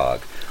of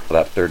Prague,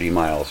 about 30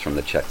 miles from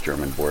the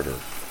Czech-German border.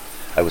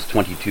 I was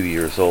 22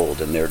 years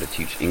old and there to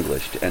teach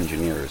English to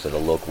engineers at a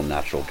local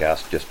natural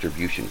gas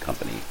distribution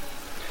company.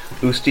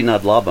 Ústí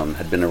nad Labem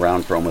had been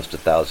around for almost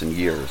 1,000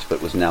 years,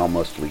 but was now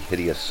mostly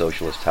hideous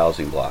socialist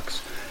housing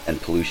blocks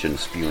and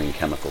pollution-spewing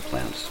chemical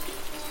plants.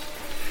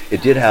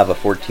 It did have a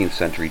 14th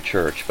century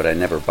church, but I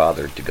never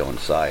bothered to go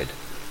inside.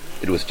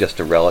 It was just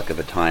a relic of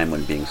a time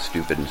when being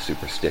stupid and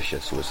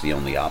superstitious was the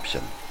only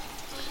option.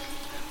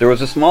 There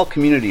was a small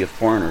community of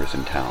foreigners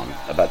in town,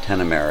 about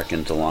 10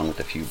 Americans along with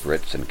a few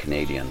Brits and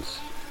Canadians.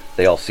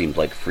 They all seemed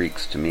like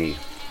freaks to me.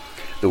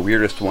 The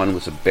weirdest one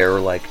was a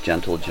bear-like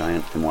gentle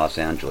giant from Los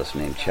Angeles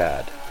named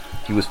Chad.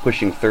 He was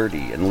pushing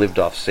 30 and lived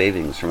off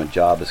savings from a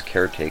job as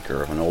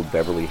caretaker of an old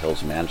Beverly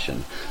Hills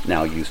mansion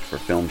now used for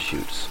film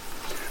shoots.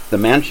 The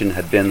mansion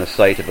had been the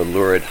site of a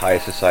lurid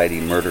high-society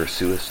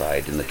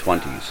murder-suicide in the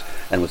 20s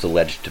and was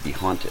alleged to be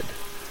haunted.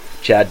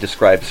 Chad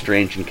described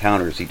strange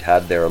encounters he'd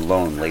had there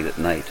alone late at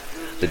night,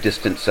 the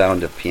distant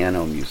sound of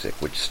piano music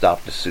which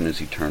stopped as soon as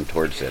he turned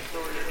towards it,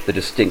 the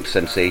distinct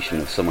sensation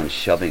of someone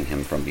shoving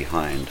him from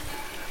behind,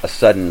 a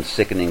sudden,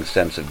 sickening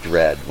sense of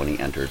dread when he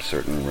entered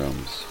certain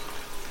rooms.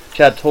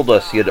 Chad told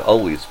us he had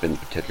always been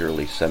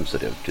particularly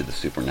sensitive to the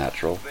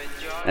supernatural,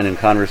 and in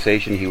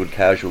conversation he would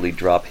casually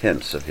drop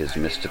hints of his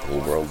mystical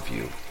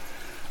worldview.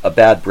 A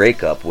bad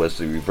breakup was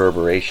the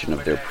reverberation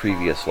of their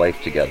previous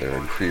life together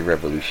in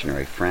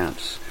pre-revolutionary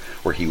France,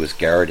 where he was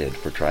garroted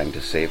for trying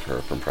to save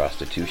her from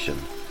prostitution.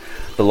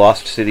 The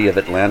lost city of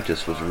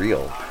Atlantis was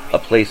real, a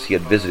place he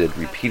had visited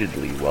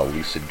repeatedly while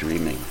lucid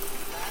dreaming.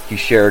 He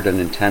shared an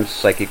intense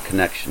psychic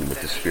connection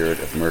with the spirit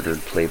of murdered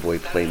Playboy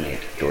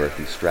playmate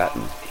Dorothy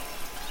Stratton.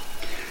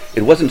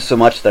 It wasn't so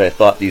much that I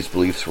thought these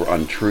beliefs were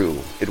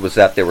untrue, it was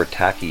that they were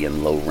tacky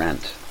and low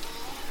rent.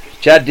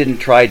 Chad didn't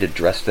try to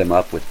dress them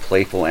up with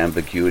playful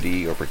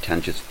ambiguity or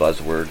pretentious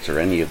buzzwords or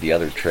any of the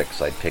other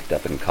tricks I'd picked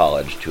up in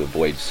college to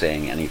avoid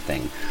saying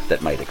anything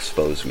that might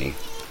expose me.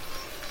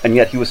 And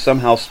yet he was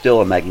somehow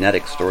still a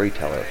magnetic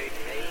storyteller.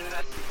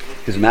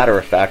 His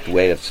matter-of-fact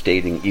way of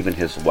stating even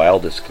his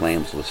wildest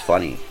claims was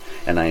funny,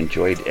 and I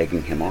enjoyed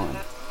egging him on.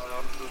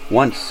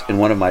 Once, in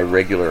one of my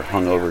regular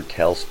hungover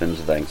tailspins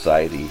of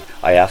anxiety,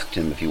 I asked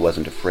him if he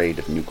wasn't afraid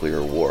of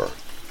nuclear war.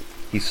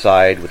 He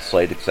sighed with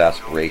slight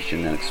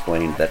exasperation and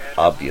explained that,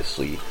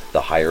 obviously,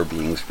 the higher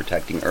beings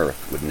protecting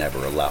Earth would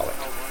never allow it.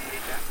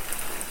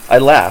 I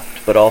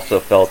laughed, but also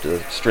felt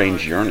a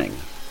strange yearning.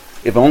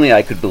 If only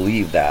I could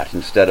believe that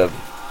instead of,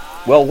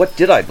 well, what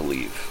did I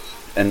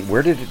believe? And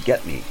where did it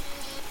get me?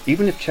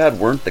 Even if Chad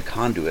weren't the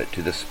conduit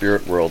to the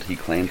spirit world he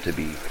claimed to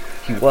be,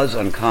 he was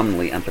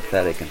uncommonly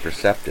empathetic and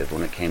perceptive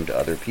when it came to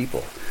other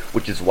people,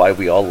 which is why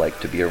we all liked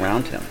to be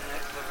around him.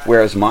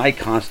 Whereas my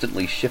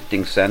constantly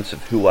shifting sense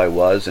of who I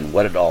was and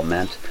what it all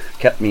meant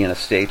kept me in a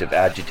state of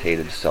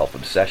agitated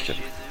self-obsession.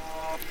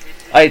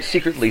 I had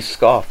secretly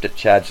scoffed at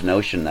Chad's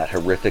notion that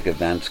horrific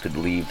events could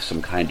leave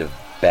some kind of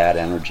bad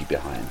energy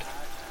behind.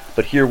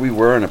 But here we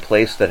were in a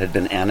place that had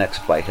been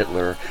annexed by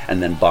Hitler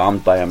and then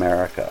bombed by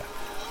America,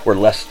 where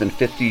less than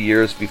 50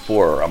 years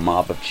before a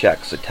mob of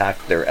Czechs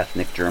attacked their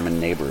ethnic German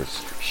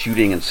neighbors,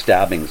 shooting and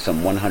stabbing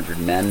some 100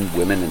 men,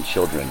 women, and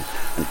children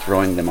and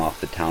throwing them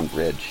off the town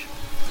bridge.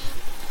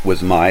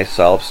 Was my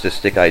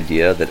solipsistic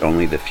idea that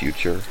only the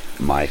future,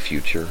 my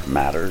future,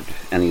 mattered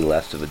any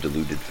less of a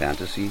deluded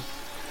fantasy?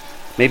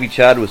 Maybe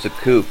Chad was a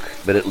kook,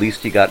 but at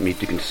least he got me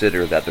to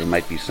consider that there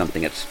might be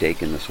something at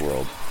stake in this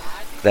world,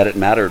 that it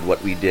mattered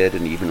what we did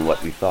and even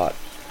what we thought,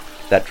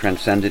 that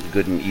transcendent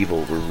good and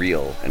evil were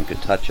real and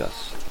could touch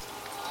us.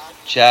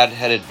 Chad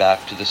headed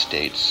back to the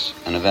States,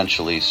 and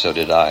eventually so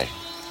did I.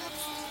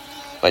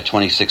 By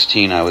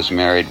 2016, I was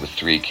married with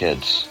 3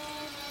 kids.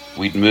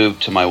 We'd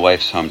moved to my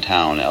wife's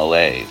hometown,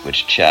 LA,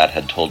 which Chad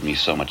had told me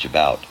so much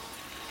about.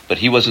 But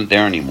he wasn't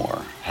there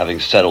anymore, having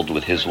settled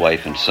with his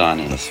wife and son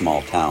in a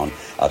small town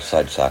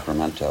outside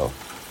Sacramento.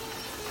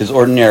 His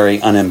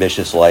ordinary,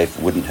 unambitious life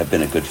wouldn't have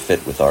been a good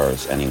fit with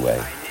ours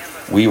anyway.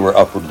 We were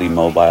upwardly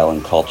mobile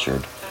and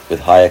cultured, with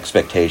high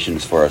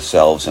expectations for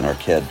ourselves and our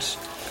kids.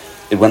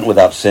 It went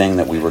without saying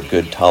that we were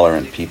good,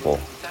 tolerant people.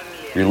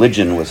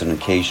 Religion was an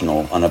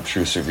occasional,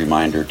 unobtrusive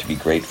reminder to be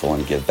grateful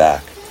and give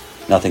back.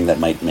 Nothing that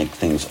might make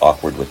things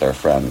awkward with our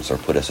friends or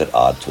put us at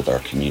odds with our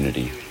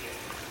community.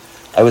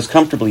 I was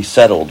comfortably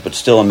settled, but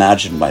still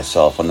imagined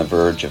myself on the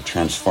verge of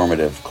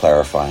transformative,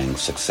 clarifying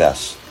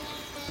success.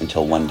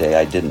 Until one day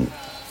I didn't.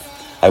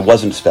 I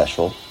wasn't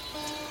special.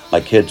 My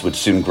kids would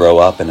soon grow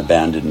up and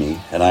abandon me,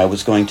 and I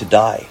was going to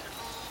die.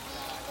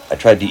 I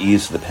tried to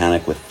ease the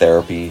panic with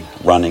therapy,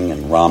 running,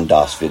 and Ram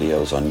Dass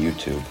videos on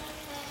YouTube.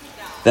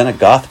 Then a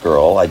goth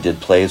girl I did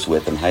plays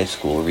with in high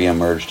school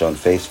reemerged on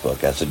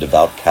Facebook as a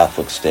devout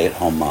Catholic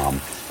stay-at-home mom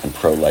and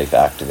pro-life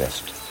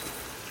activist.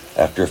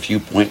 After a few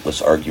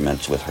pointless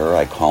arguments with her,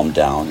 I calmed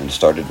down and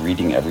started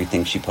reading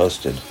everything she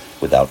posted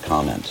without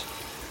comment.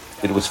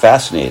 It was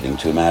fascinating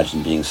to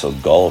imagine being so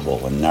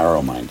gullible and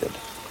narrow-minded.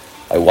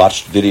 I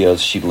watched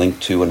videos she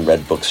linked to and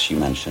read books she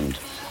mentioned.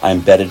 I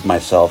embedded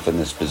myself in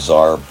this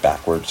bizarre,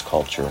 backwards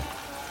culture.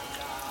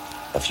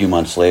 A few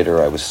months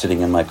later, I was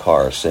sitting in my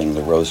car saying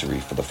the rosary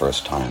for the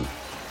first time,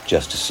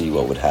 just to see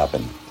what would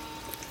happen.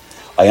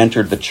 I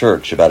entered the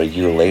church about a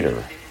year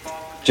later.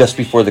 Just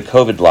before the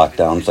COVID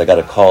lockdowns, I got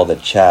a call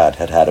that Chad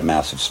had had a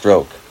massive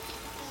stroke.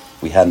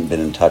 We hadn't been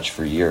in touch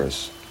for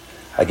years.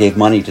 I gave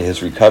money to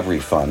his recovery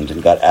fund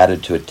and got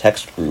added to a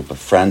text group of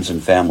friends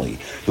and family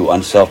who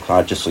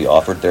unselfconsciously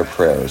offered their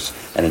prayers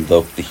and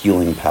invoked the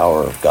healing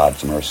power of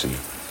God's mercy.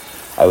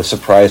 I was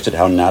surprised at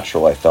how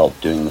natural I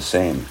felt doing the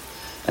same,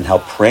 and how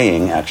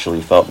praying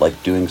actually felt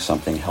like doing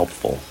something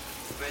helpful.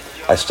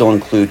 I still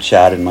include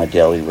Chad in my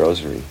daily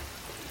rosary.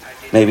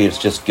 Maybe it's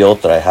just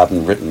guilt that I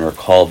haven't written or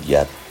called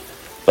yet,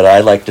 but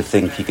I like to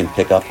think he can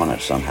pick up on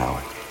it somehow.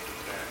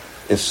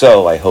 If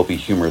so, I hope he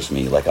humors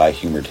me like I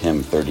humored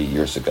him 30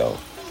 years ago.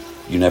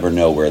 You never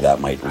know where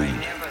that might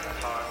lead.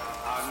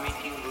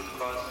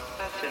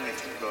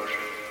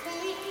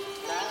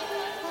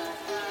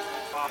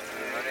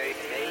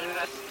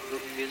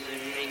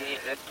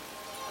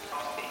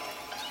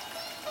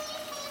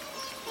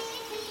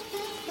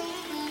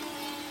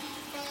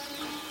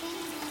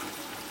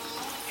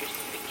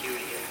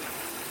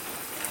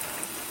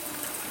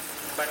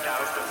 But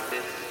out of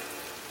this,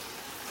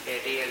 a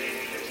real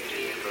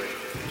industry is going.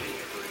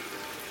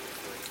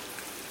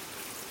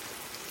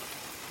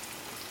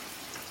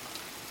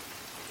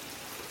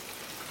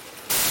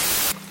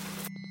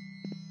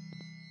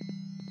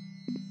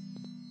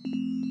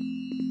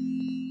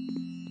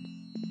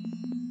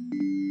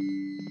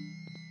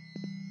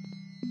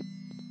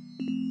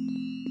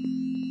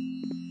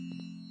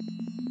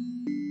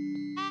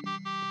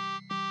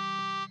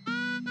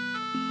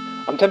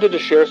 I'm tempted to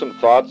share some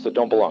thoughts that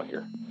don't belong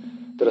here.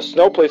 That a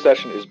snowplay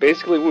session is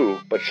basically woo,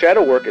 but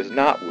shadow work is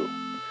not woo.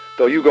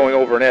 Though you going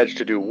over an edge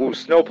to do woo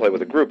snowplay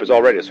with a group is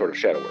already a sort of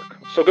shadow work.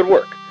 So good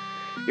work.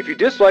 If you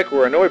dislike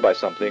or are annoyed by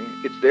something,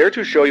 it's there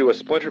to show you a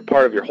splintered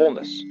part of your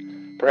wholeness.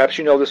 Perhaps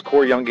you know this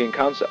core Jungian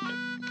concept.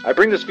 I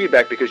bring this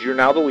feedback because you're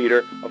now the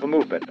leader of a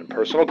movement, and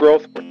personal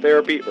growth, or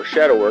therapy, or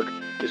shadow work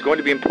is going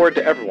to be important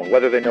to everyone,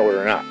 whether they know it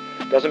or not.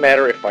 Doesn't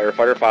matter if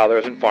firefighter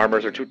fathers and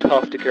farmers are too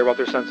tough to care about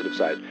their sensitive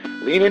side.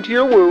 Lean into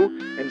your woo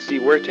and see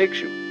where it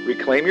takes you.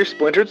 Reclaim your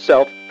splintered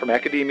self from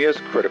academia's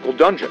critical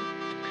dungeon.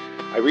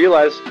 I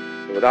realize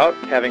that without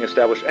having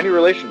established any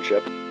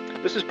relationship,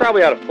 this is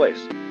probably out of place.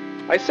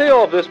 I say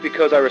all of this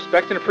because I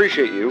respect and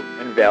appreciate you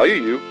and value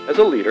you as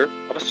a leader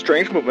of a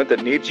strange movement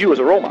that needs you as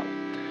a role model.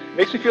 It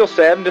makes me feel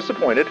sad and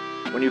disappointed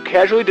when you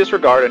casually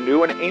disregard a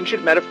new and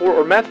ancient metaphor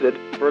or method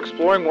for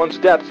exploring one's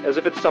depths as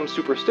if it's some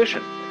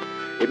superstition.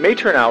 It may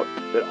turn out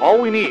that all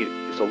we need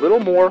is a little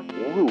more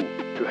woo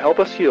to help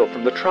us heal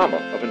from the trauma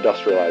of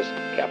industrialized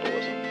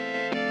capitalism.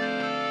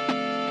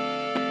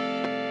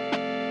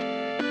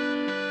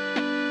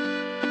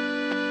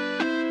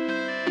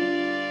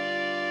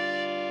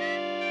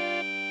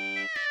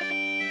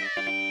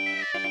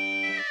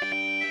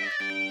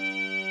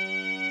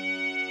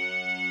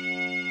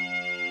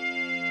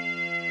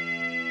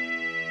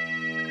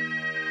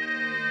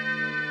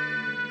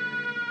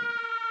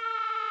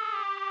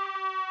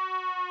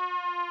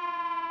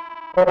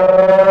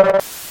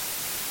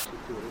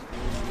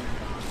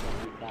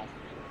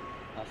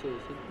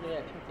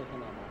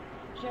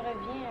 Je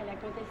reviens à la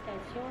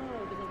contestation.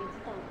 Vous avez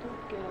dit tantôt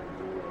que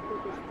vous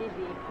contestez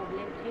des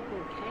problèmes très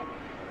concrets.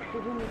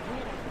 Pouvez-vous nous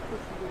dire assez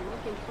précisément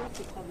quels sont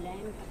ces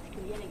problèmes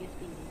particuliers à la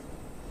Gaspésie?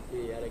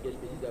 Et à la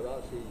Gaspésie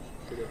d'abord,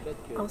 c'est le fait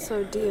que...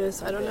 Also,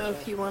 Dios, I don't know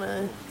if you want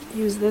to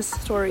use this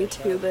story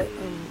too, but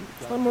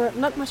it's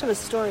not much of a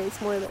story. It's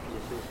more that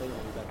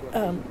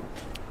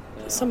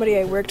somebody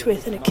I worked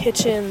with in a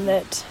kitchen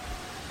that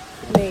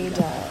made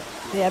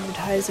they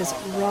advertised as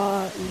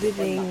raw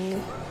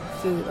living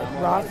food. Like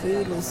raw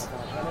food was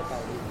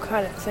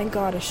kind of, thank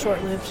God, a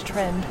short-lived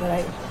trend, but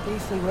I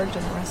briefly worked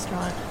in a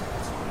restaurant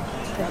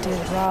that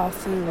did raw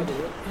food,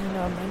 and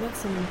I met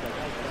some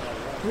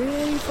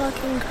really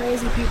fucking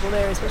crazy people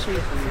there, especially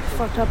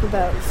fucked up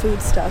about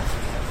food stuff.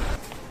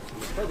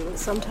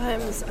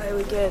 Sometimes I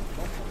would get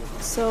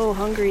so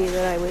hungry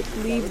that I would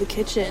leave the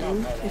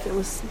kitchen if it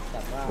was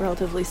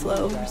relatively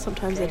slow, or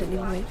sometimes I didn't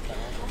even wait.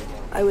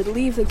 I would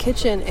leave the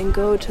kitchen and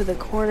go to the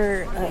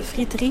corner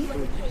friterie,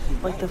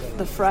 like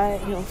the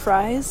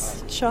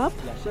fries shop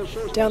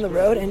down the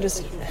road, and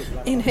just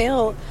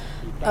inhale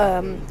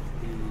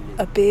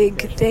a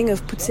big thing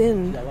of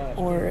poutine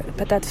or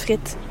patates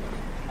frites,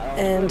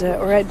 and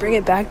or I'd bring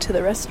it back to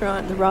the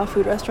restaurant, the raw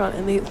food restaurant,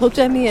 and they looked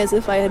at me as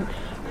if I had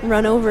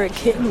run over a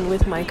kitten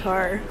with my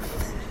car.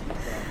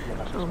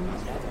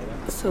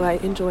 So I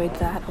enjoyed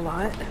that a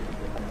lot.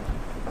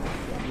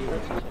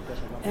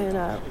 And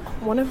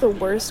one of the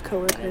worst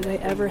coworkers I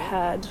ever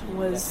had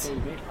was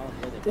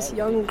this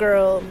young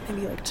girl,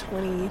 maybe like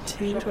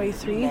 22,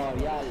 23,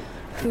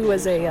 who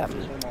was a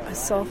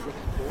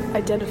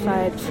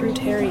self-identified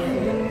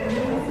fruitarian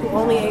who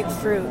only ate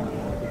fruit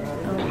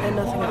and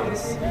nothing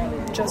else,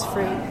 just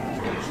fruit,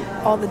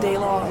 all the day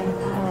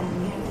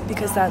long,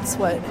 because that's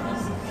what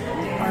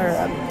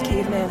our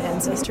caveman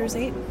ancestors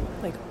ate.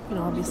 Like,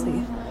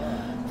 obviously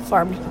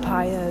farmed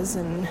papayas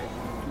and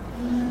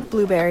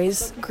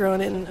blueberries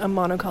grown in a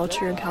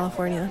monoculture in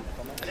California.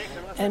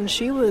 And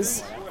she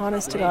was,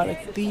 honest to God,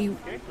 like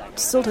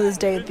still to this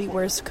day, the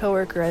worst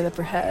coworker I've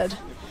ever had.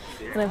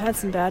 And I've had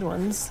some bad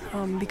ones,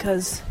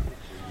 because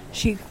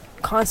she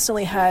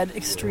constantly had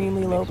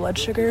extremely low blood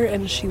sugar,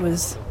 and she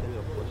was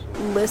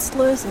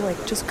listless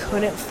and just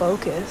couldn't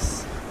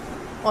focus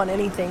on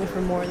anything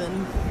for more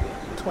than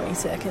 20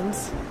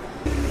 seconds.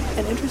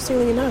 And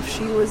interestingly enough,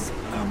 she was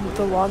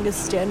the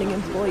longest standing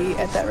employee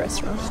at that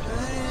restaurant.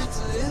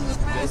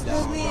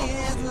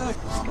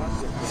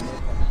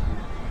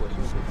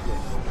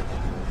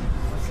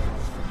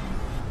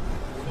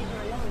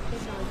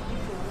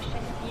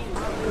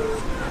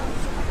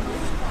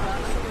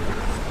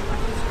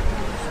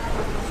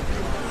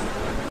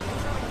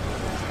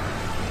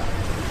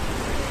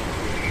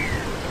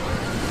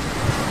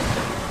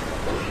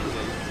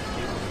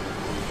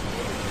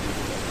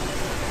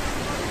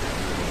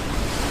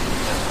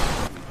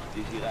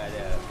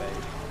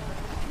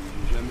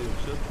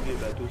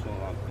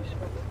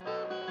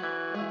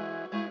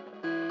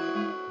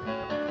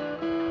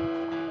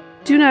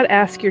 Do not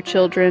ask your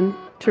children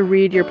to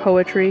read your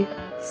poetry.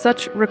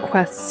 Such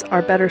requests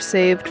are better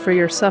saved for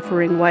your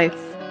suffering wife.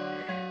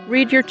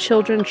 Read your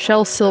children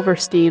Shel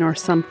Silverstein or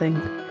something.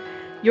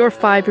 Your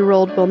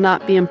 5-year-old will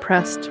not be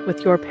impressed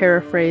with your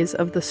paraphrase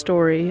of the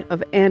story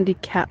of Andy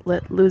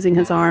Catlett losing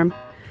his arm,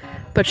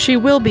 but she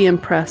will be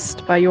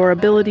impressed by your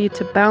ability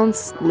to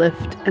bounce,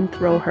 lift, and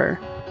throw her.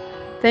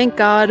 Thank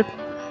God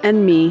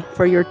and me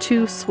for your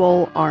 2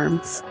 swole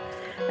arms.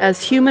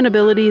 As human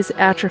abilities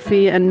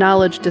atrophy and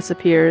knowledge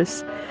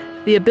disappears,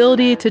 the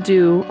ability to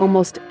do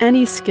almost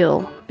any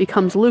skill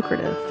becomes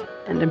lucrative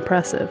and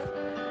impressive.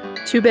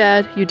 Too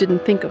bad you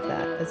didn't think of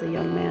that as a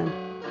young man.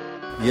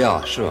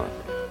 Yeah, sure.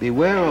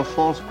 Beware of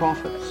false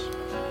prophets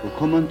who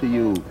come unto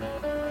you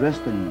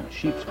dressed in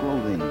sheep's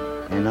clothing,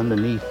 and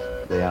underneath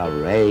they are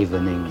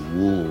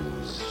ravening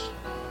wolves.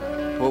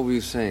 What were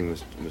you saying,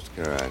 Mr.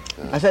 Karak?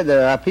 I said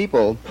there are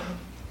people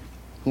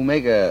who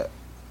make a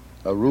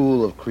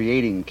rule of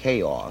creating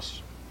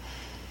chaos,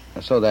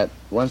 so that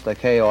once the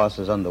chaos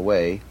is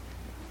underway,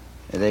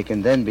 they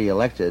can then be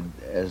elected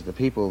as the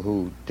people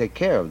who take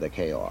care of the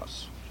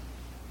chaos.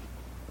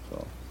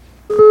 So.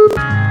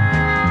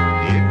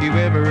 If you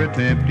ever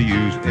attempt to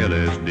use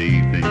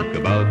LSD, think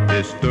about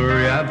this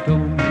story I've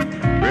told.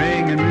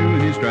 Bringing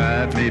ruin and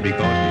strife may be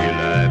costing your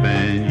life,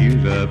 and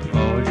use up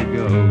all you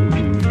go.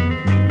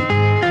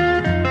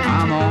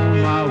 I'm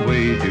on my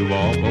way to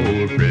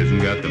Walpole Prison,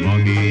 got the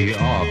monkey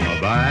off my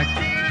back.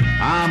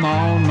 I'm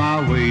on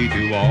my way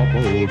to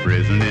Walpole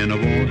Prison, and I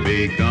won't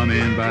be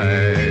coming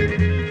back.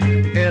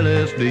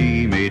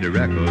 LSD made a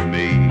wreck of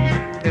me.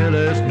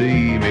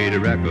 LSD made a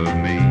wreck of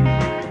me.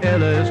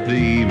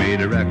 LSD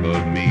made a wreck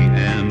of me,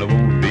 and I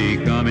won't be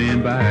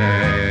coming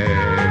back.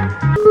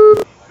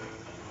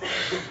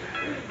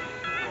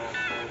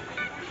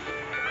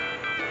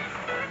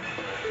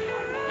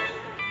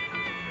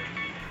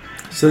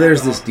 So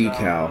there's this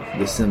decal,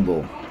 the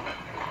symbol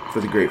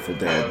for the Grateful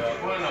Dead.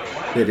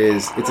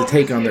 It's a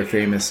take on their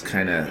famous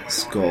kind of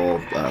skull,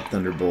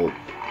 thunderbolt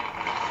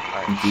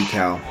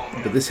decal.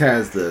 But this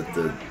has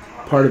the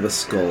part of a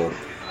skull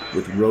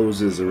with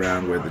roses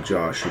around where the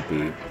jaw should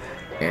be.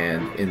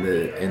 And in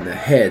the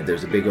head,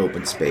 there's a big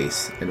open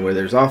space. And where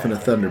there's often a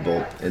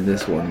thunderbolt, in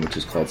this one, which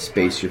is called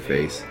Space Your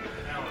Face,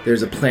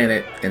 there's a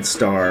planet and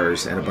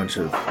stars and a bunch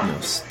of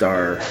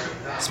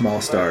small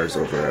stars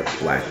over a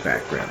black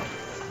background.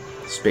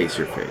 Space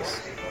Your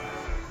Face.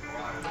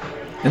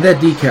 And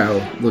that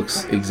decal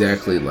looks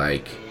exactly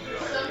like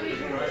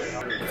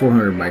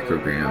 400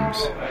 micrograms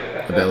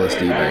of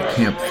LSD by a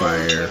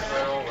campfire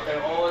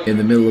in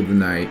the middle of the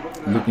night,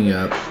 looking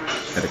up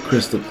at a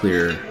crystal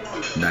clear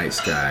night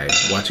sky,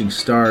 watching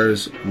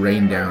stars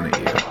rain down at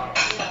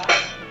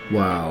you,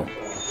 while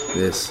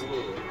this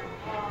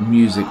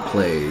music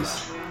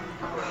plays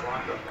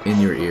in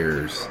your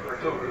ears,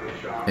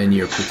 and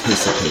you're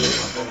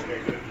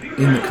participating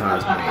in the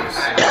cosmos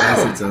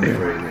as it's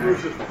unfolding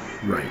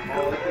right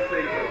now.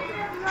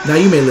 Now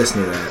you may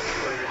listen to that,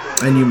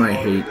 and you might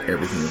hate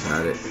everything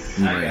about it.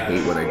 You might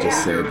hate what I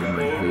just said. You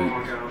might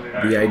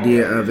hate the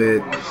idea of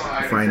it,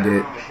 find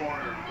it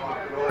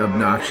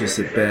obnoxious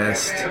at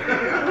best,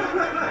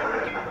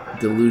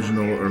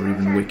 delusional or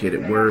even wicked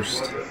at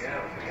worst.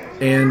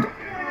 And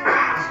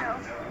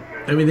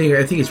I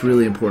think it's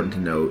really important to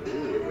note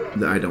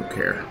that I don't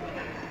care.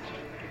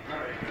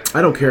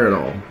 I don't care at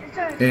all.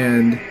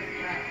 And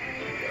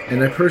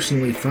I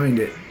personally find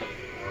it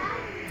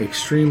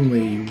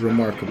extremely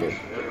remarkable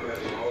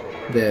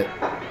that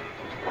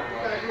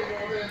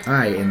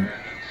I and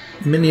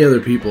many other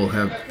people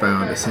have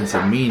found a sense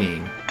of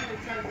meaning,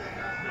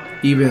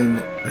 even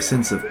a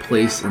sense of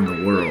place in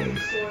the world,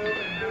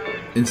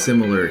 in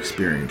similar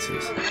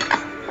experiences.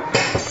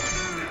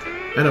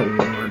 I don't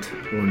want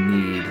or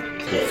need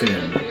to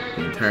defend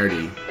the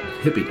entirety of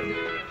hippiedom.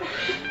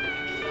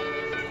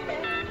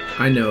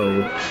 I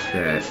know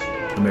that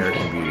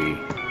American Beauty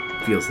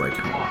feels like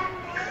home.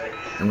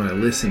 And when I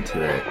listen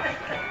to it,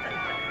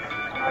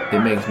 it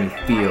makes me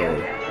feel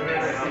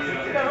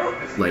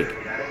like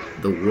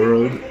the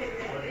world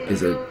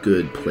is a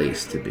good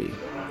place to be.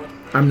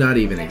 I'm not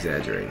even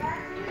exaggerating.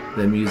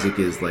 The music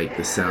is like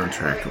the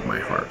soundtrack of my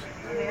heart.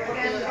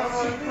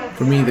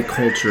 For me, the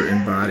culture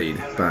embodied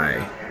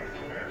by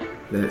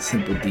that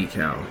simple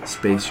decal,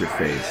 Space Your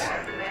Face,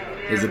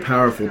 is a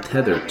powerful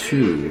tether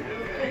to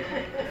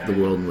the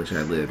world in which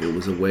I live. It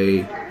was a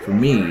way for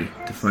me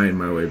to find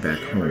my way back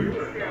home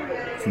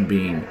from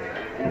being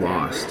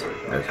lost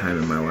at a time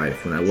in my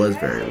life when I was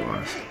very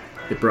lost.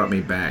 It brought me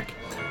back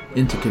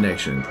into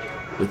connection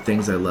with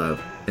things I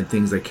love and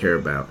things I care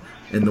about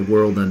and the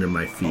world under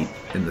my feet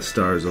and the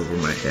stars over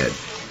my head.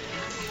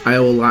 I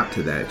owe a lot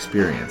to that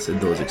experience and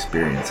those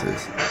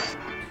experiences.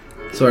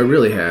 So I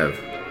really have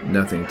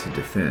nothing to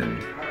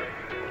defend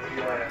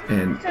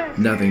and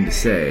nothing to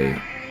say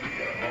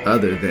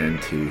other than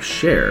to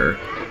share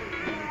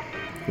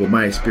what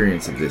my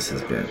experience of this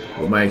has been,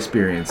 what my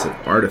experience of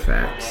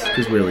artifacts,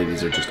 because really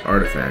these are just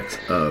artifacts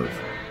of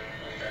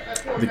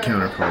the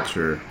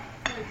counterculture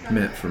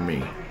meant for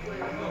me.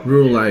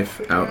 Rural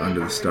life out under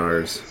the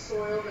stars,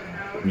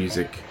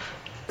 music,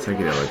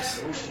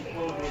 psychedelics,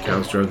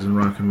 cows, drugs, and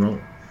rock and roll.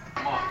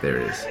 There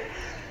it is.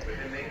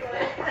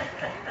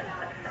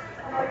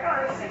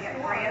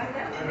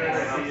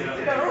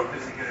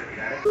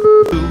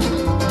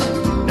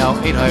 Now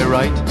ain't I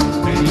right?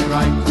 Ain't he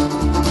right?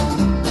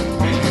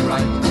 Ain't he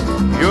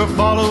right? Your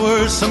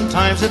followers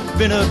sometimes have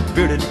been a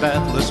bearded,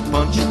 bathless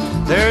bunch.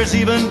 There's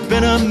even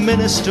been a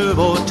minister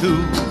or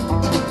two,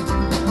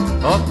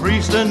 a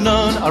priest, a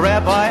nun, a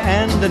rabbi,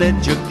 and an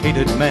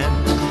educated man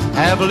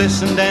have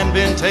listened and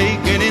been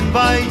taken in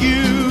by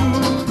you.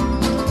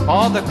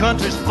 All the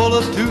country's full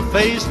of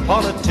two-faced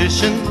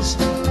politicians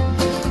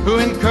who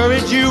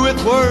encourage you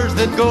with words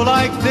that go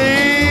like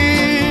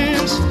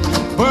this: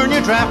 burn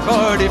your draft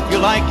card if you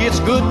like, it's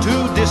good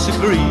to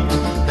disagree.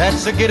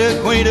 That's a get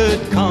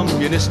acquainted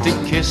communistic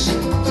kiss.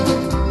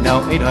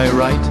 Now ain't I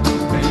right?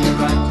 Ain't he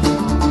right?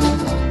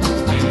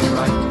 Ain't he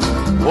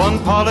right? One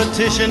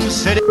politician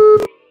said it.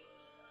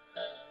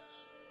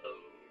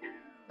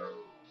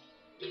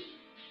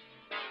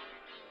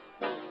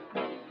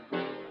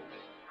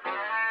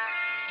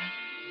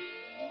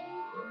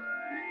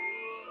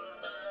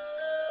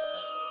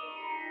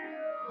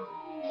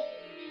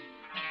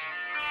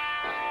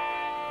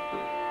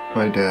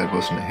 My dad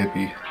wasn't a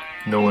hippie.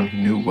 No one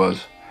he knew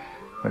was.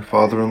 My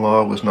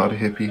father-in-law was not a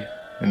hippie,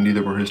 and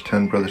neither were his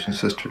 10 brothers and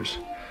sisters.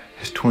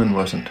 His twin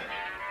wasn't.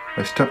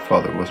 My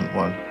stepfather wasn't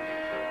one.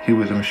 He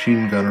was a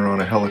machine gunner on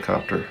a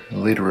helicopter,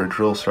 and later a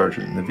drill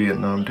sergeant in the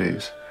Vietnam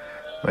days.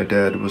 My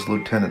dad was a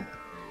lieutenant.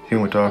 He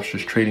went to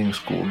officers training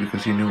school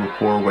because he knew a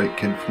poor white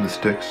kid from the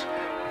sticks,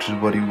 which is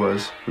what he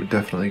was, would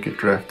definitely get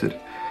drafted.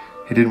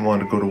 He didn't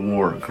want to go to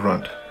war,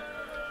 grunt.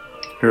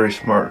 Very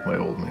smart, my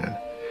old man.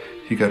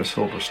 He got a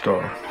Silver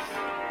Star.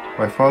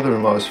 My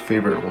father-in-law's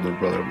favorite older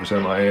brother was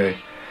MIA,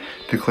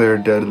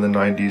 declared dead in the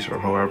 90s, or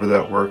however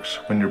that works,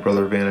 when your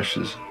brother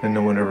vanishes and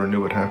no one ever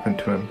knew what happened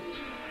to him.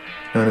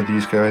 None of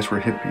these guys were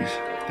hippies.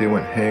 They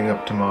went hang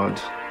up to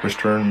mods, were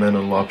stern men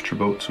on lobster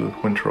boats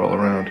with winter all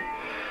around,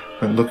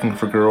 went looking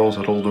for girls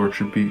at Old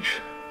Orchard Beach.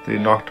 They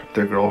knocked up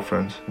their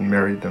girlfriends and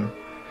married them.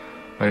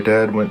 My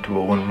dad went to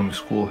a one-room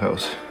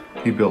schoolhouse.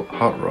 He built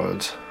hot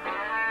rods.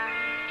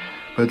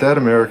 But that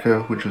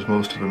America, which was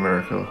most of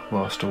America,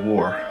 lost a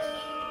war.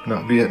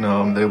 Not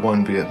Vietnam, they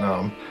won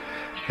Vietnam.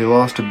 They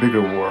lost a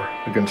bigger war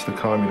against the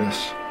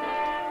communists.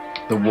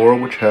 The war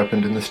which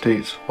happened in the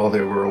States while they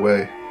were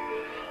away.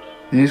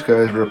 These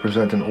guys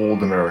represent an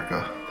old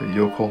America, the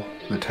yokel,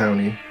 the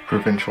townie,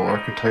 provincial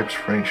archetypes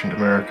for ancient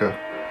America.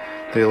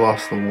 They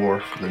lost the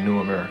war for the new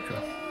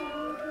America.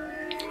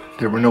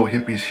 There were no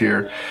hippies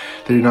here.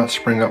 They did not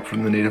spring up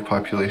from the native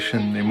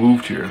population. They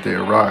moved here. They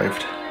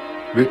arrived.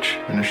 rich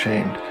and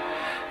ashamed.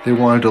 They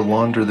wanted to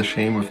launder the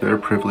shame of their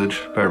privilege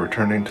by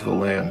returning to the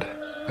land.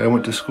 I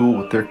went to school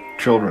with their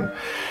children.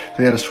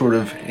 They had a sort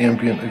of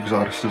ambient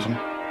exoticism,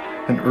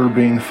 an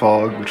urbane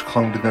fog which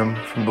clung to them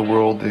from the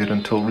world they had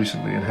until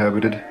recently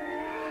inhabited.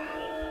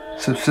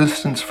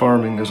 Subsistence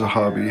farming as a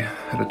hobby,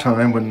 at a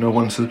time when no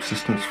one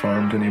subsistence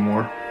farmed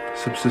anymore.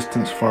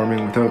 Subsistence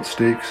farming without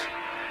stakes,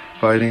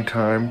 biding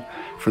time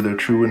for their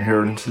true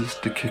inheritances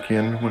to kick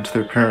in once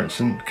their parents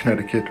in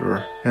Connecticut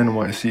or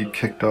NYC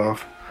kicked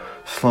off,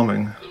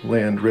 slumming,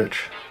 land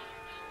rich.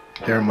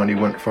 Their money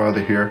went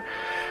farther here.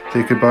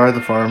 They could buy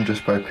the farm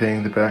just by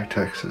paying the back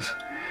taxes,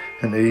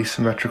 an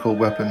asymmetrical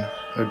weapon,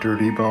 a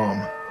dirty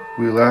bomb.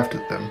 We laughed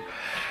at them.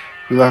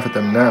 We laugh at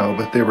them now,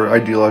 but they were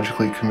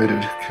ideologically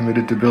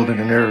committed to building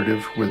a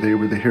narrative where they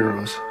were the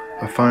heroes,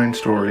 a fine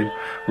story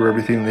where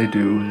everything they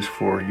do is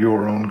for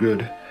your own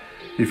good.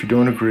 If you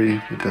don't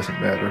agree, it doesn't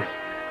matter.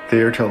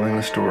 They are telling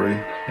the story,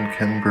 and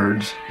Ken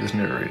Birds is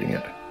narrating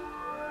it.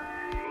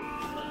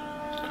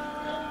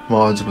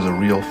 Maud's was a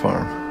real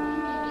farm.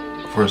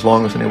 For as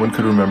long as anyone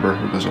could remember,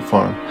 it was a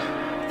farm.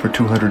 For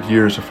 200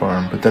 years a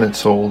farm, but then it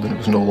sold and it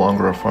was no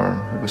longer a farm.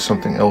 It was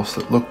something else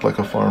that looked like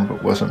a farm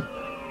but wasn't.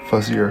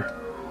 Fuzzier.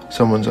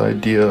 Someone's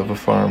idea of a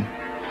farm.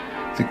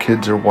 The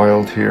kids are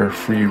wild here,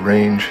 free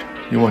range.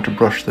 You want to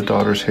brush the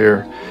daughter's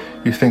hair.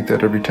 You think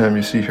that every time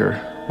you see her.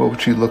 What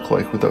would she look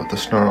like without the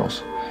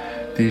snarls?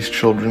 These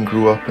children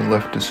grew up and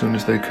left as soon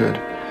as they could.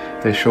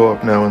 They show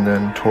up now and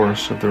then,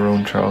 tourists of their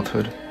own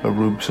childhood, a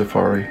rube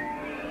safari.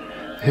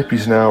 The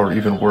hippies now are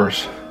even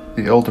worse.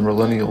 The elder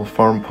millennial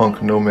farm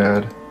punk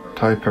nomad,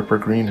 Thai pepper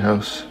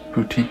greenhouse,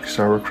 boutique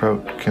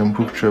sauerkraut,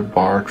 kombucha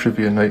bar,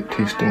 trivia night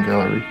tasting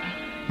gallery,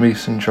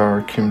 mason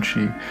jar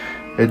kimchi,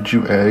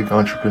 edu-ag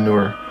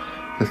entrepreneur,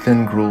 the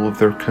thin gruel of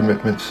their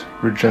commitments,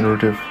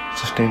 regenerative,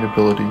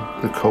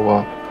 sustainability, the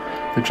co-op,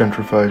 the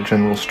gentrified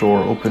general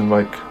store, open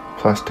mic,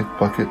 plastic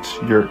buckets,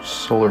 yurts,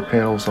 solar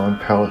panels on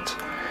pallets.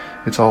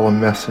 It's all a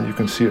mess and you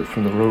can see it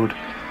from the road.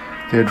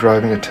 They are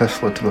driving a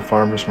Tesla to the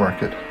farmer's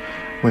market.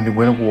 When you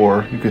win a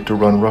war, you get to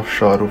run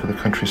roughshod over the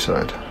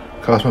countryside.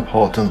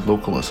 Cosmopolitan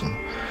localism.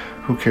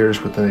 Who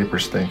cares what the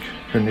neighbors think?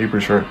 Your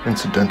neighbors are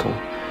incidental.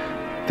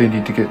 They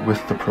need to get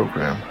with the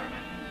program.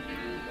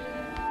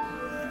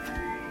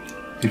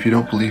 If you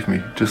don't believe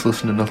me, just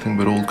listen to nothing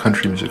but old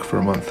country music for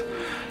a month.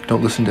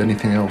 Don't listen to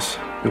anything else.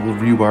 It will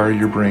rewire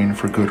your brain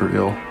for good or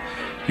ill.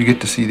 You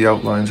get to see the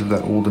outlines of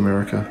that old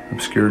America,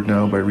 obscured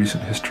now by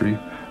recent history,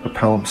 a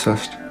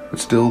palimpsest, but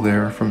still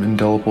there from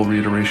indelible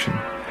reiteration.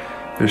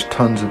 There's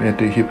tons of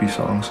anti-hippie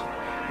songs.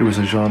 It was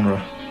a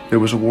genre. There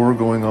was a war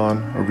going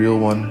on, a real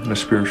one and a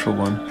spiritual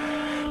one,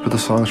 but the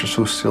songs are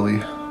so silly,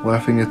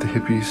 laughing at the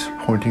hippies,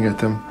 pointing at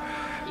them.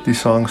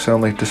 These songs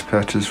sound like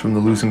dispatches from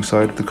the losing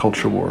side of the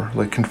culture war,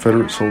 like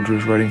Confederate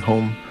soldiers writing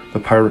home the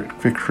pirate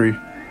victory.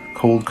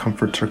 Cold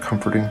comforts are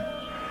comforting.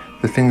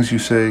 The things you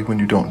say when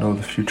you don't know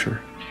the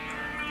future.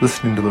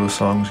 Listening to those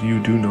songs,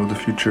 you do know the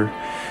future.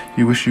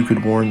 You wish you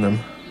could warn them.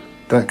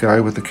 That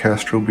guy with the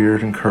Castro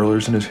beard and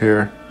curlers in his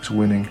hair is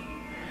winning.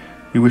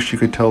 You wish you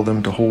could tell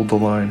them to hold the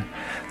line.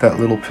 That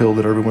little pill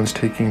that everyone's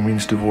taking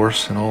means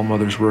divorce and all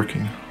mothers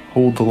working.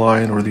 Hold the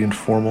line or the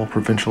informal,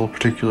 provincial,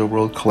 particular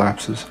world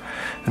collapses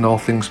and all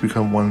things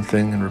become one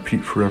thing and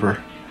repeat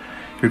forever.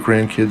 Your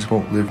grandkids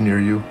won't live near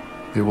you.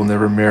 They will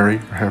never marry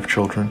or have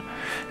children.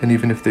 And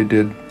even if they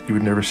did, you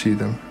would never see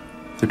them.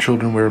 The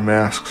children wear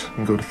masks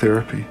and go to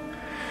therapy.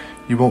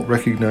 You won't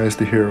recognize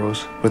the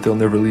heroes, but they'll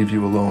never leave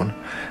you alone.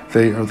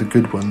 They are the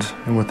good ones,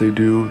 and what they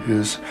do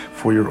is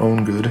for your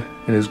own good,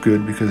 and is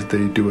good because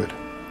they do it.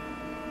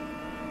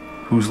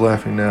 Who's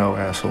laughing now,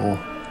 asshole?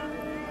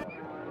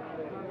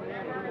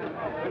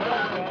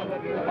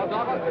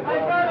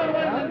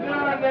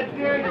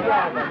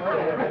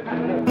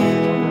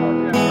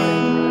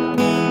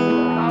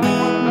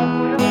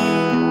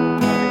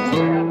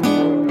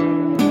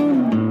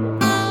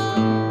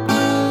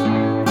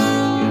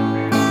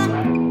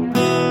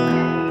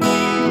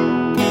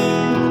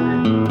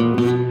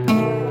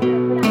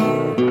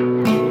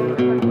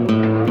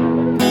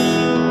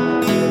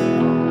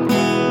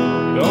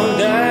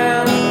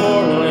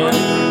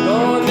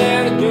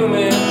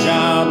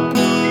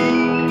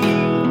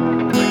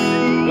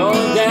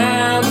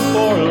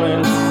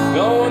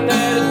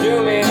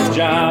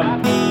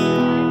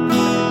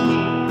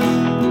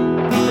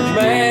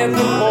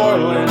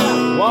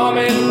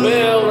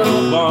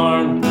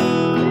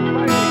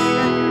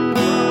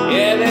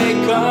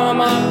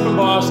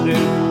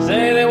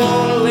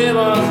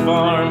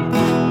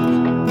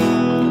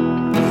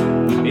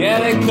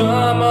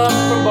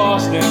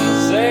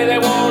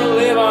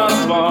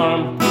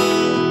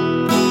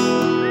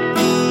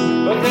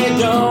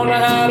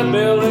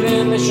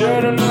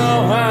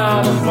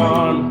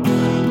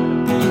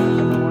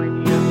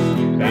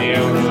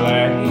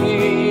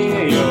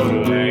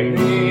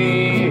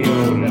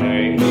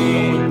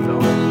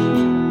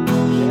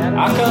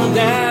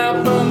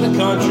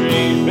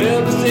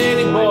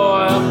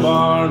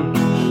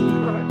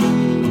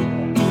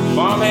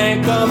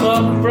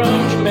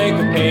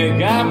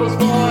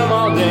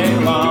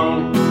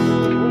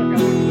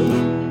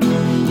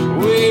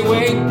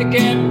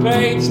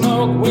 paid,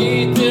 smoke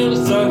weed till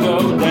the sun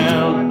goes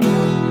down.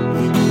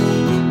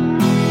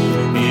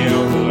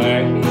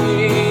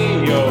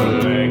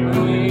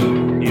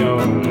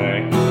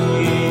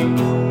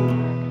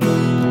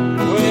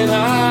 When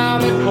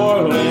I'm in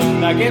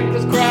Portland, I get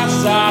this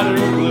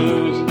cross-sider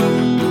blues.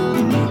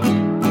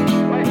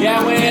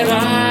 Yeah, when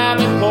I'm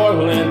in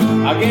Portland,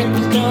 I get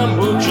this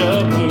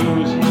kombucha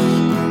blues.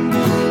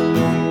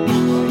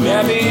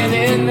 Yeah, being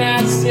in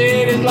that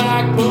city's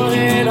like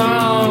putting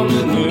on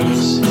the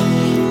news.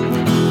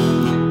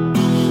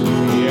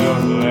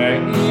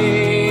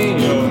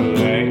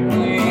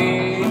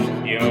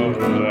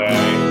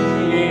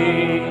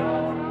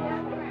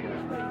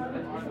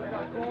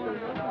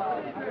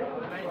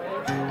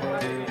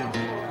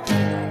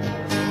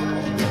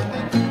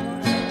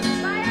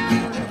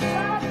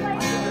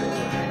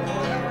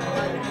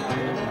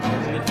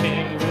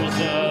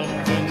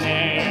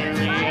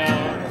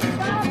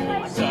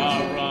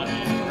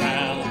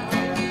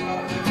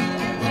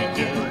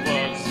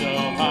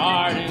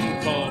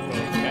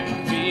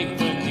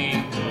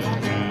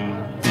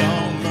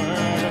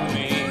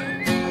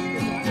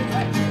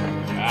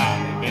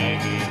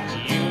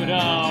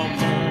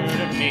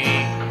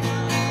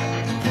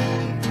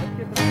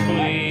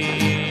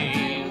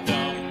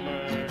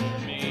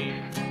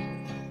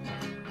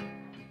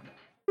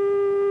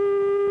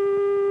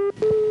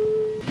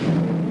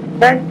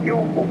 Thank you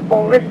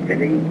for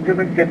listening to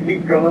the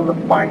Cathedral of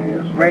the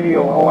Finest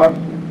Radio Hour,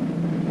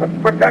 the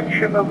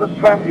production of the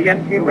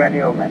Swazienki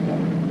Radio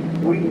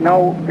Network. We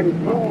now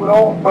conclude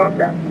all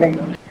further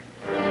updates.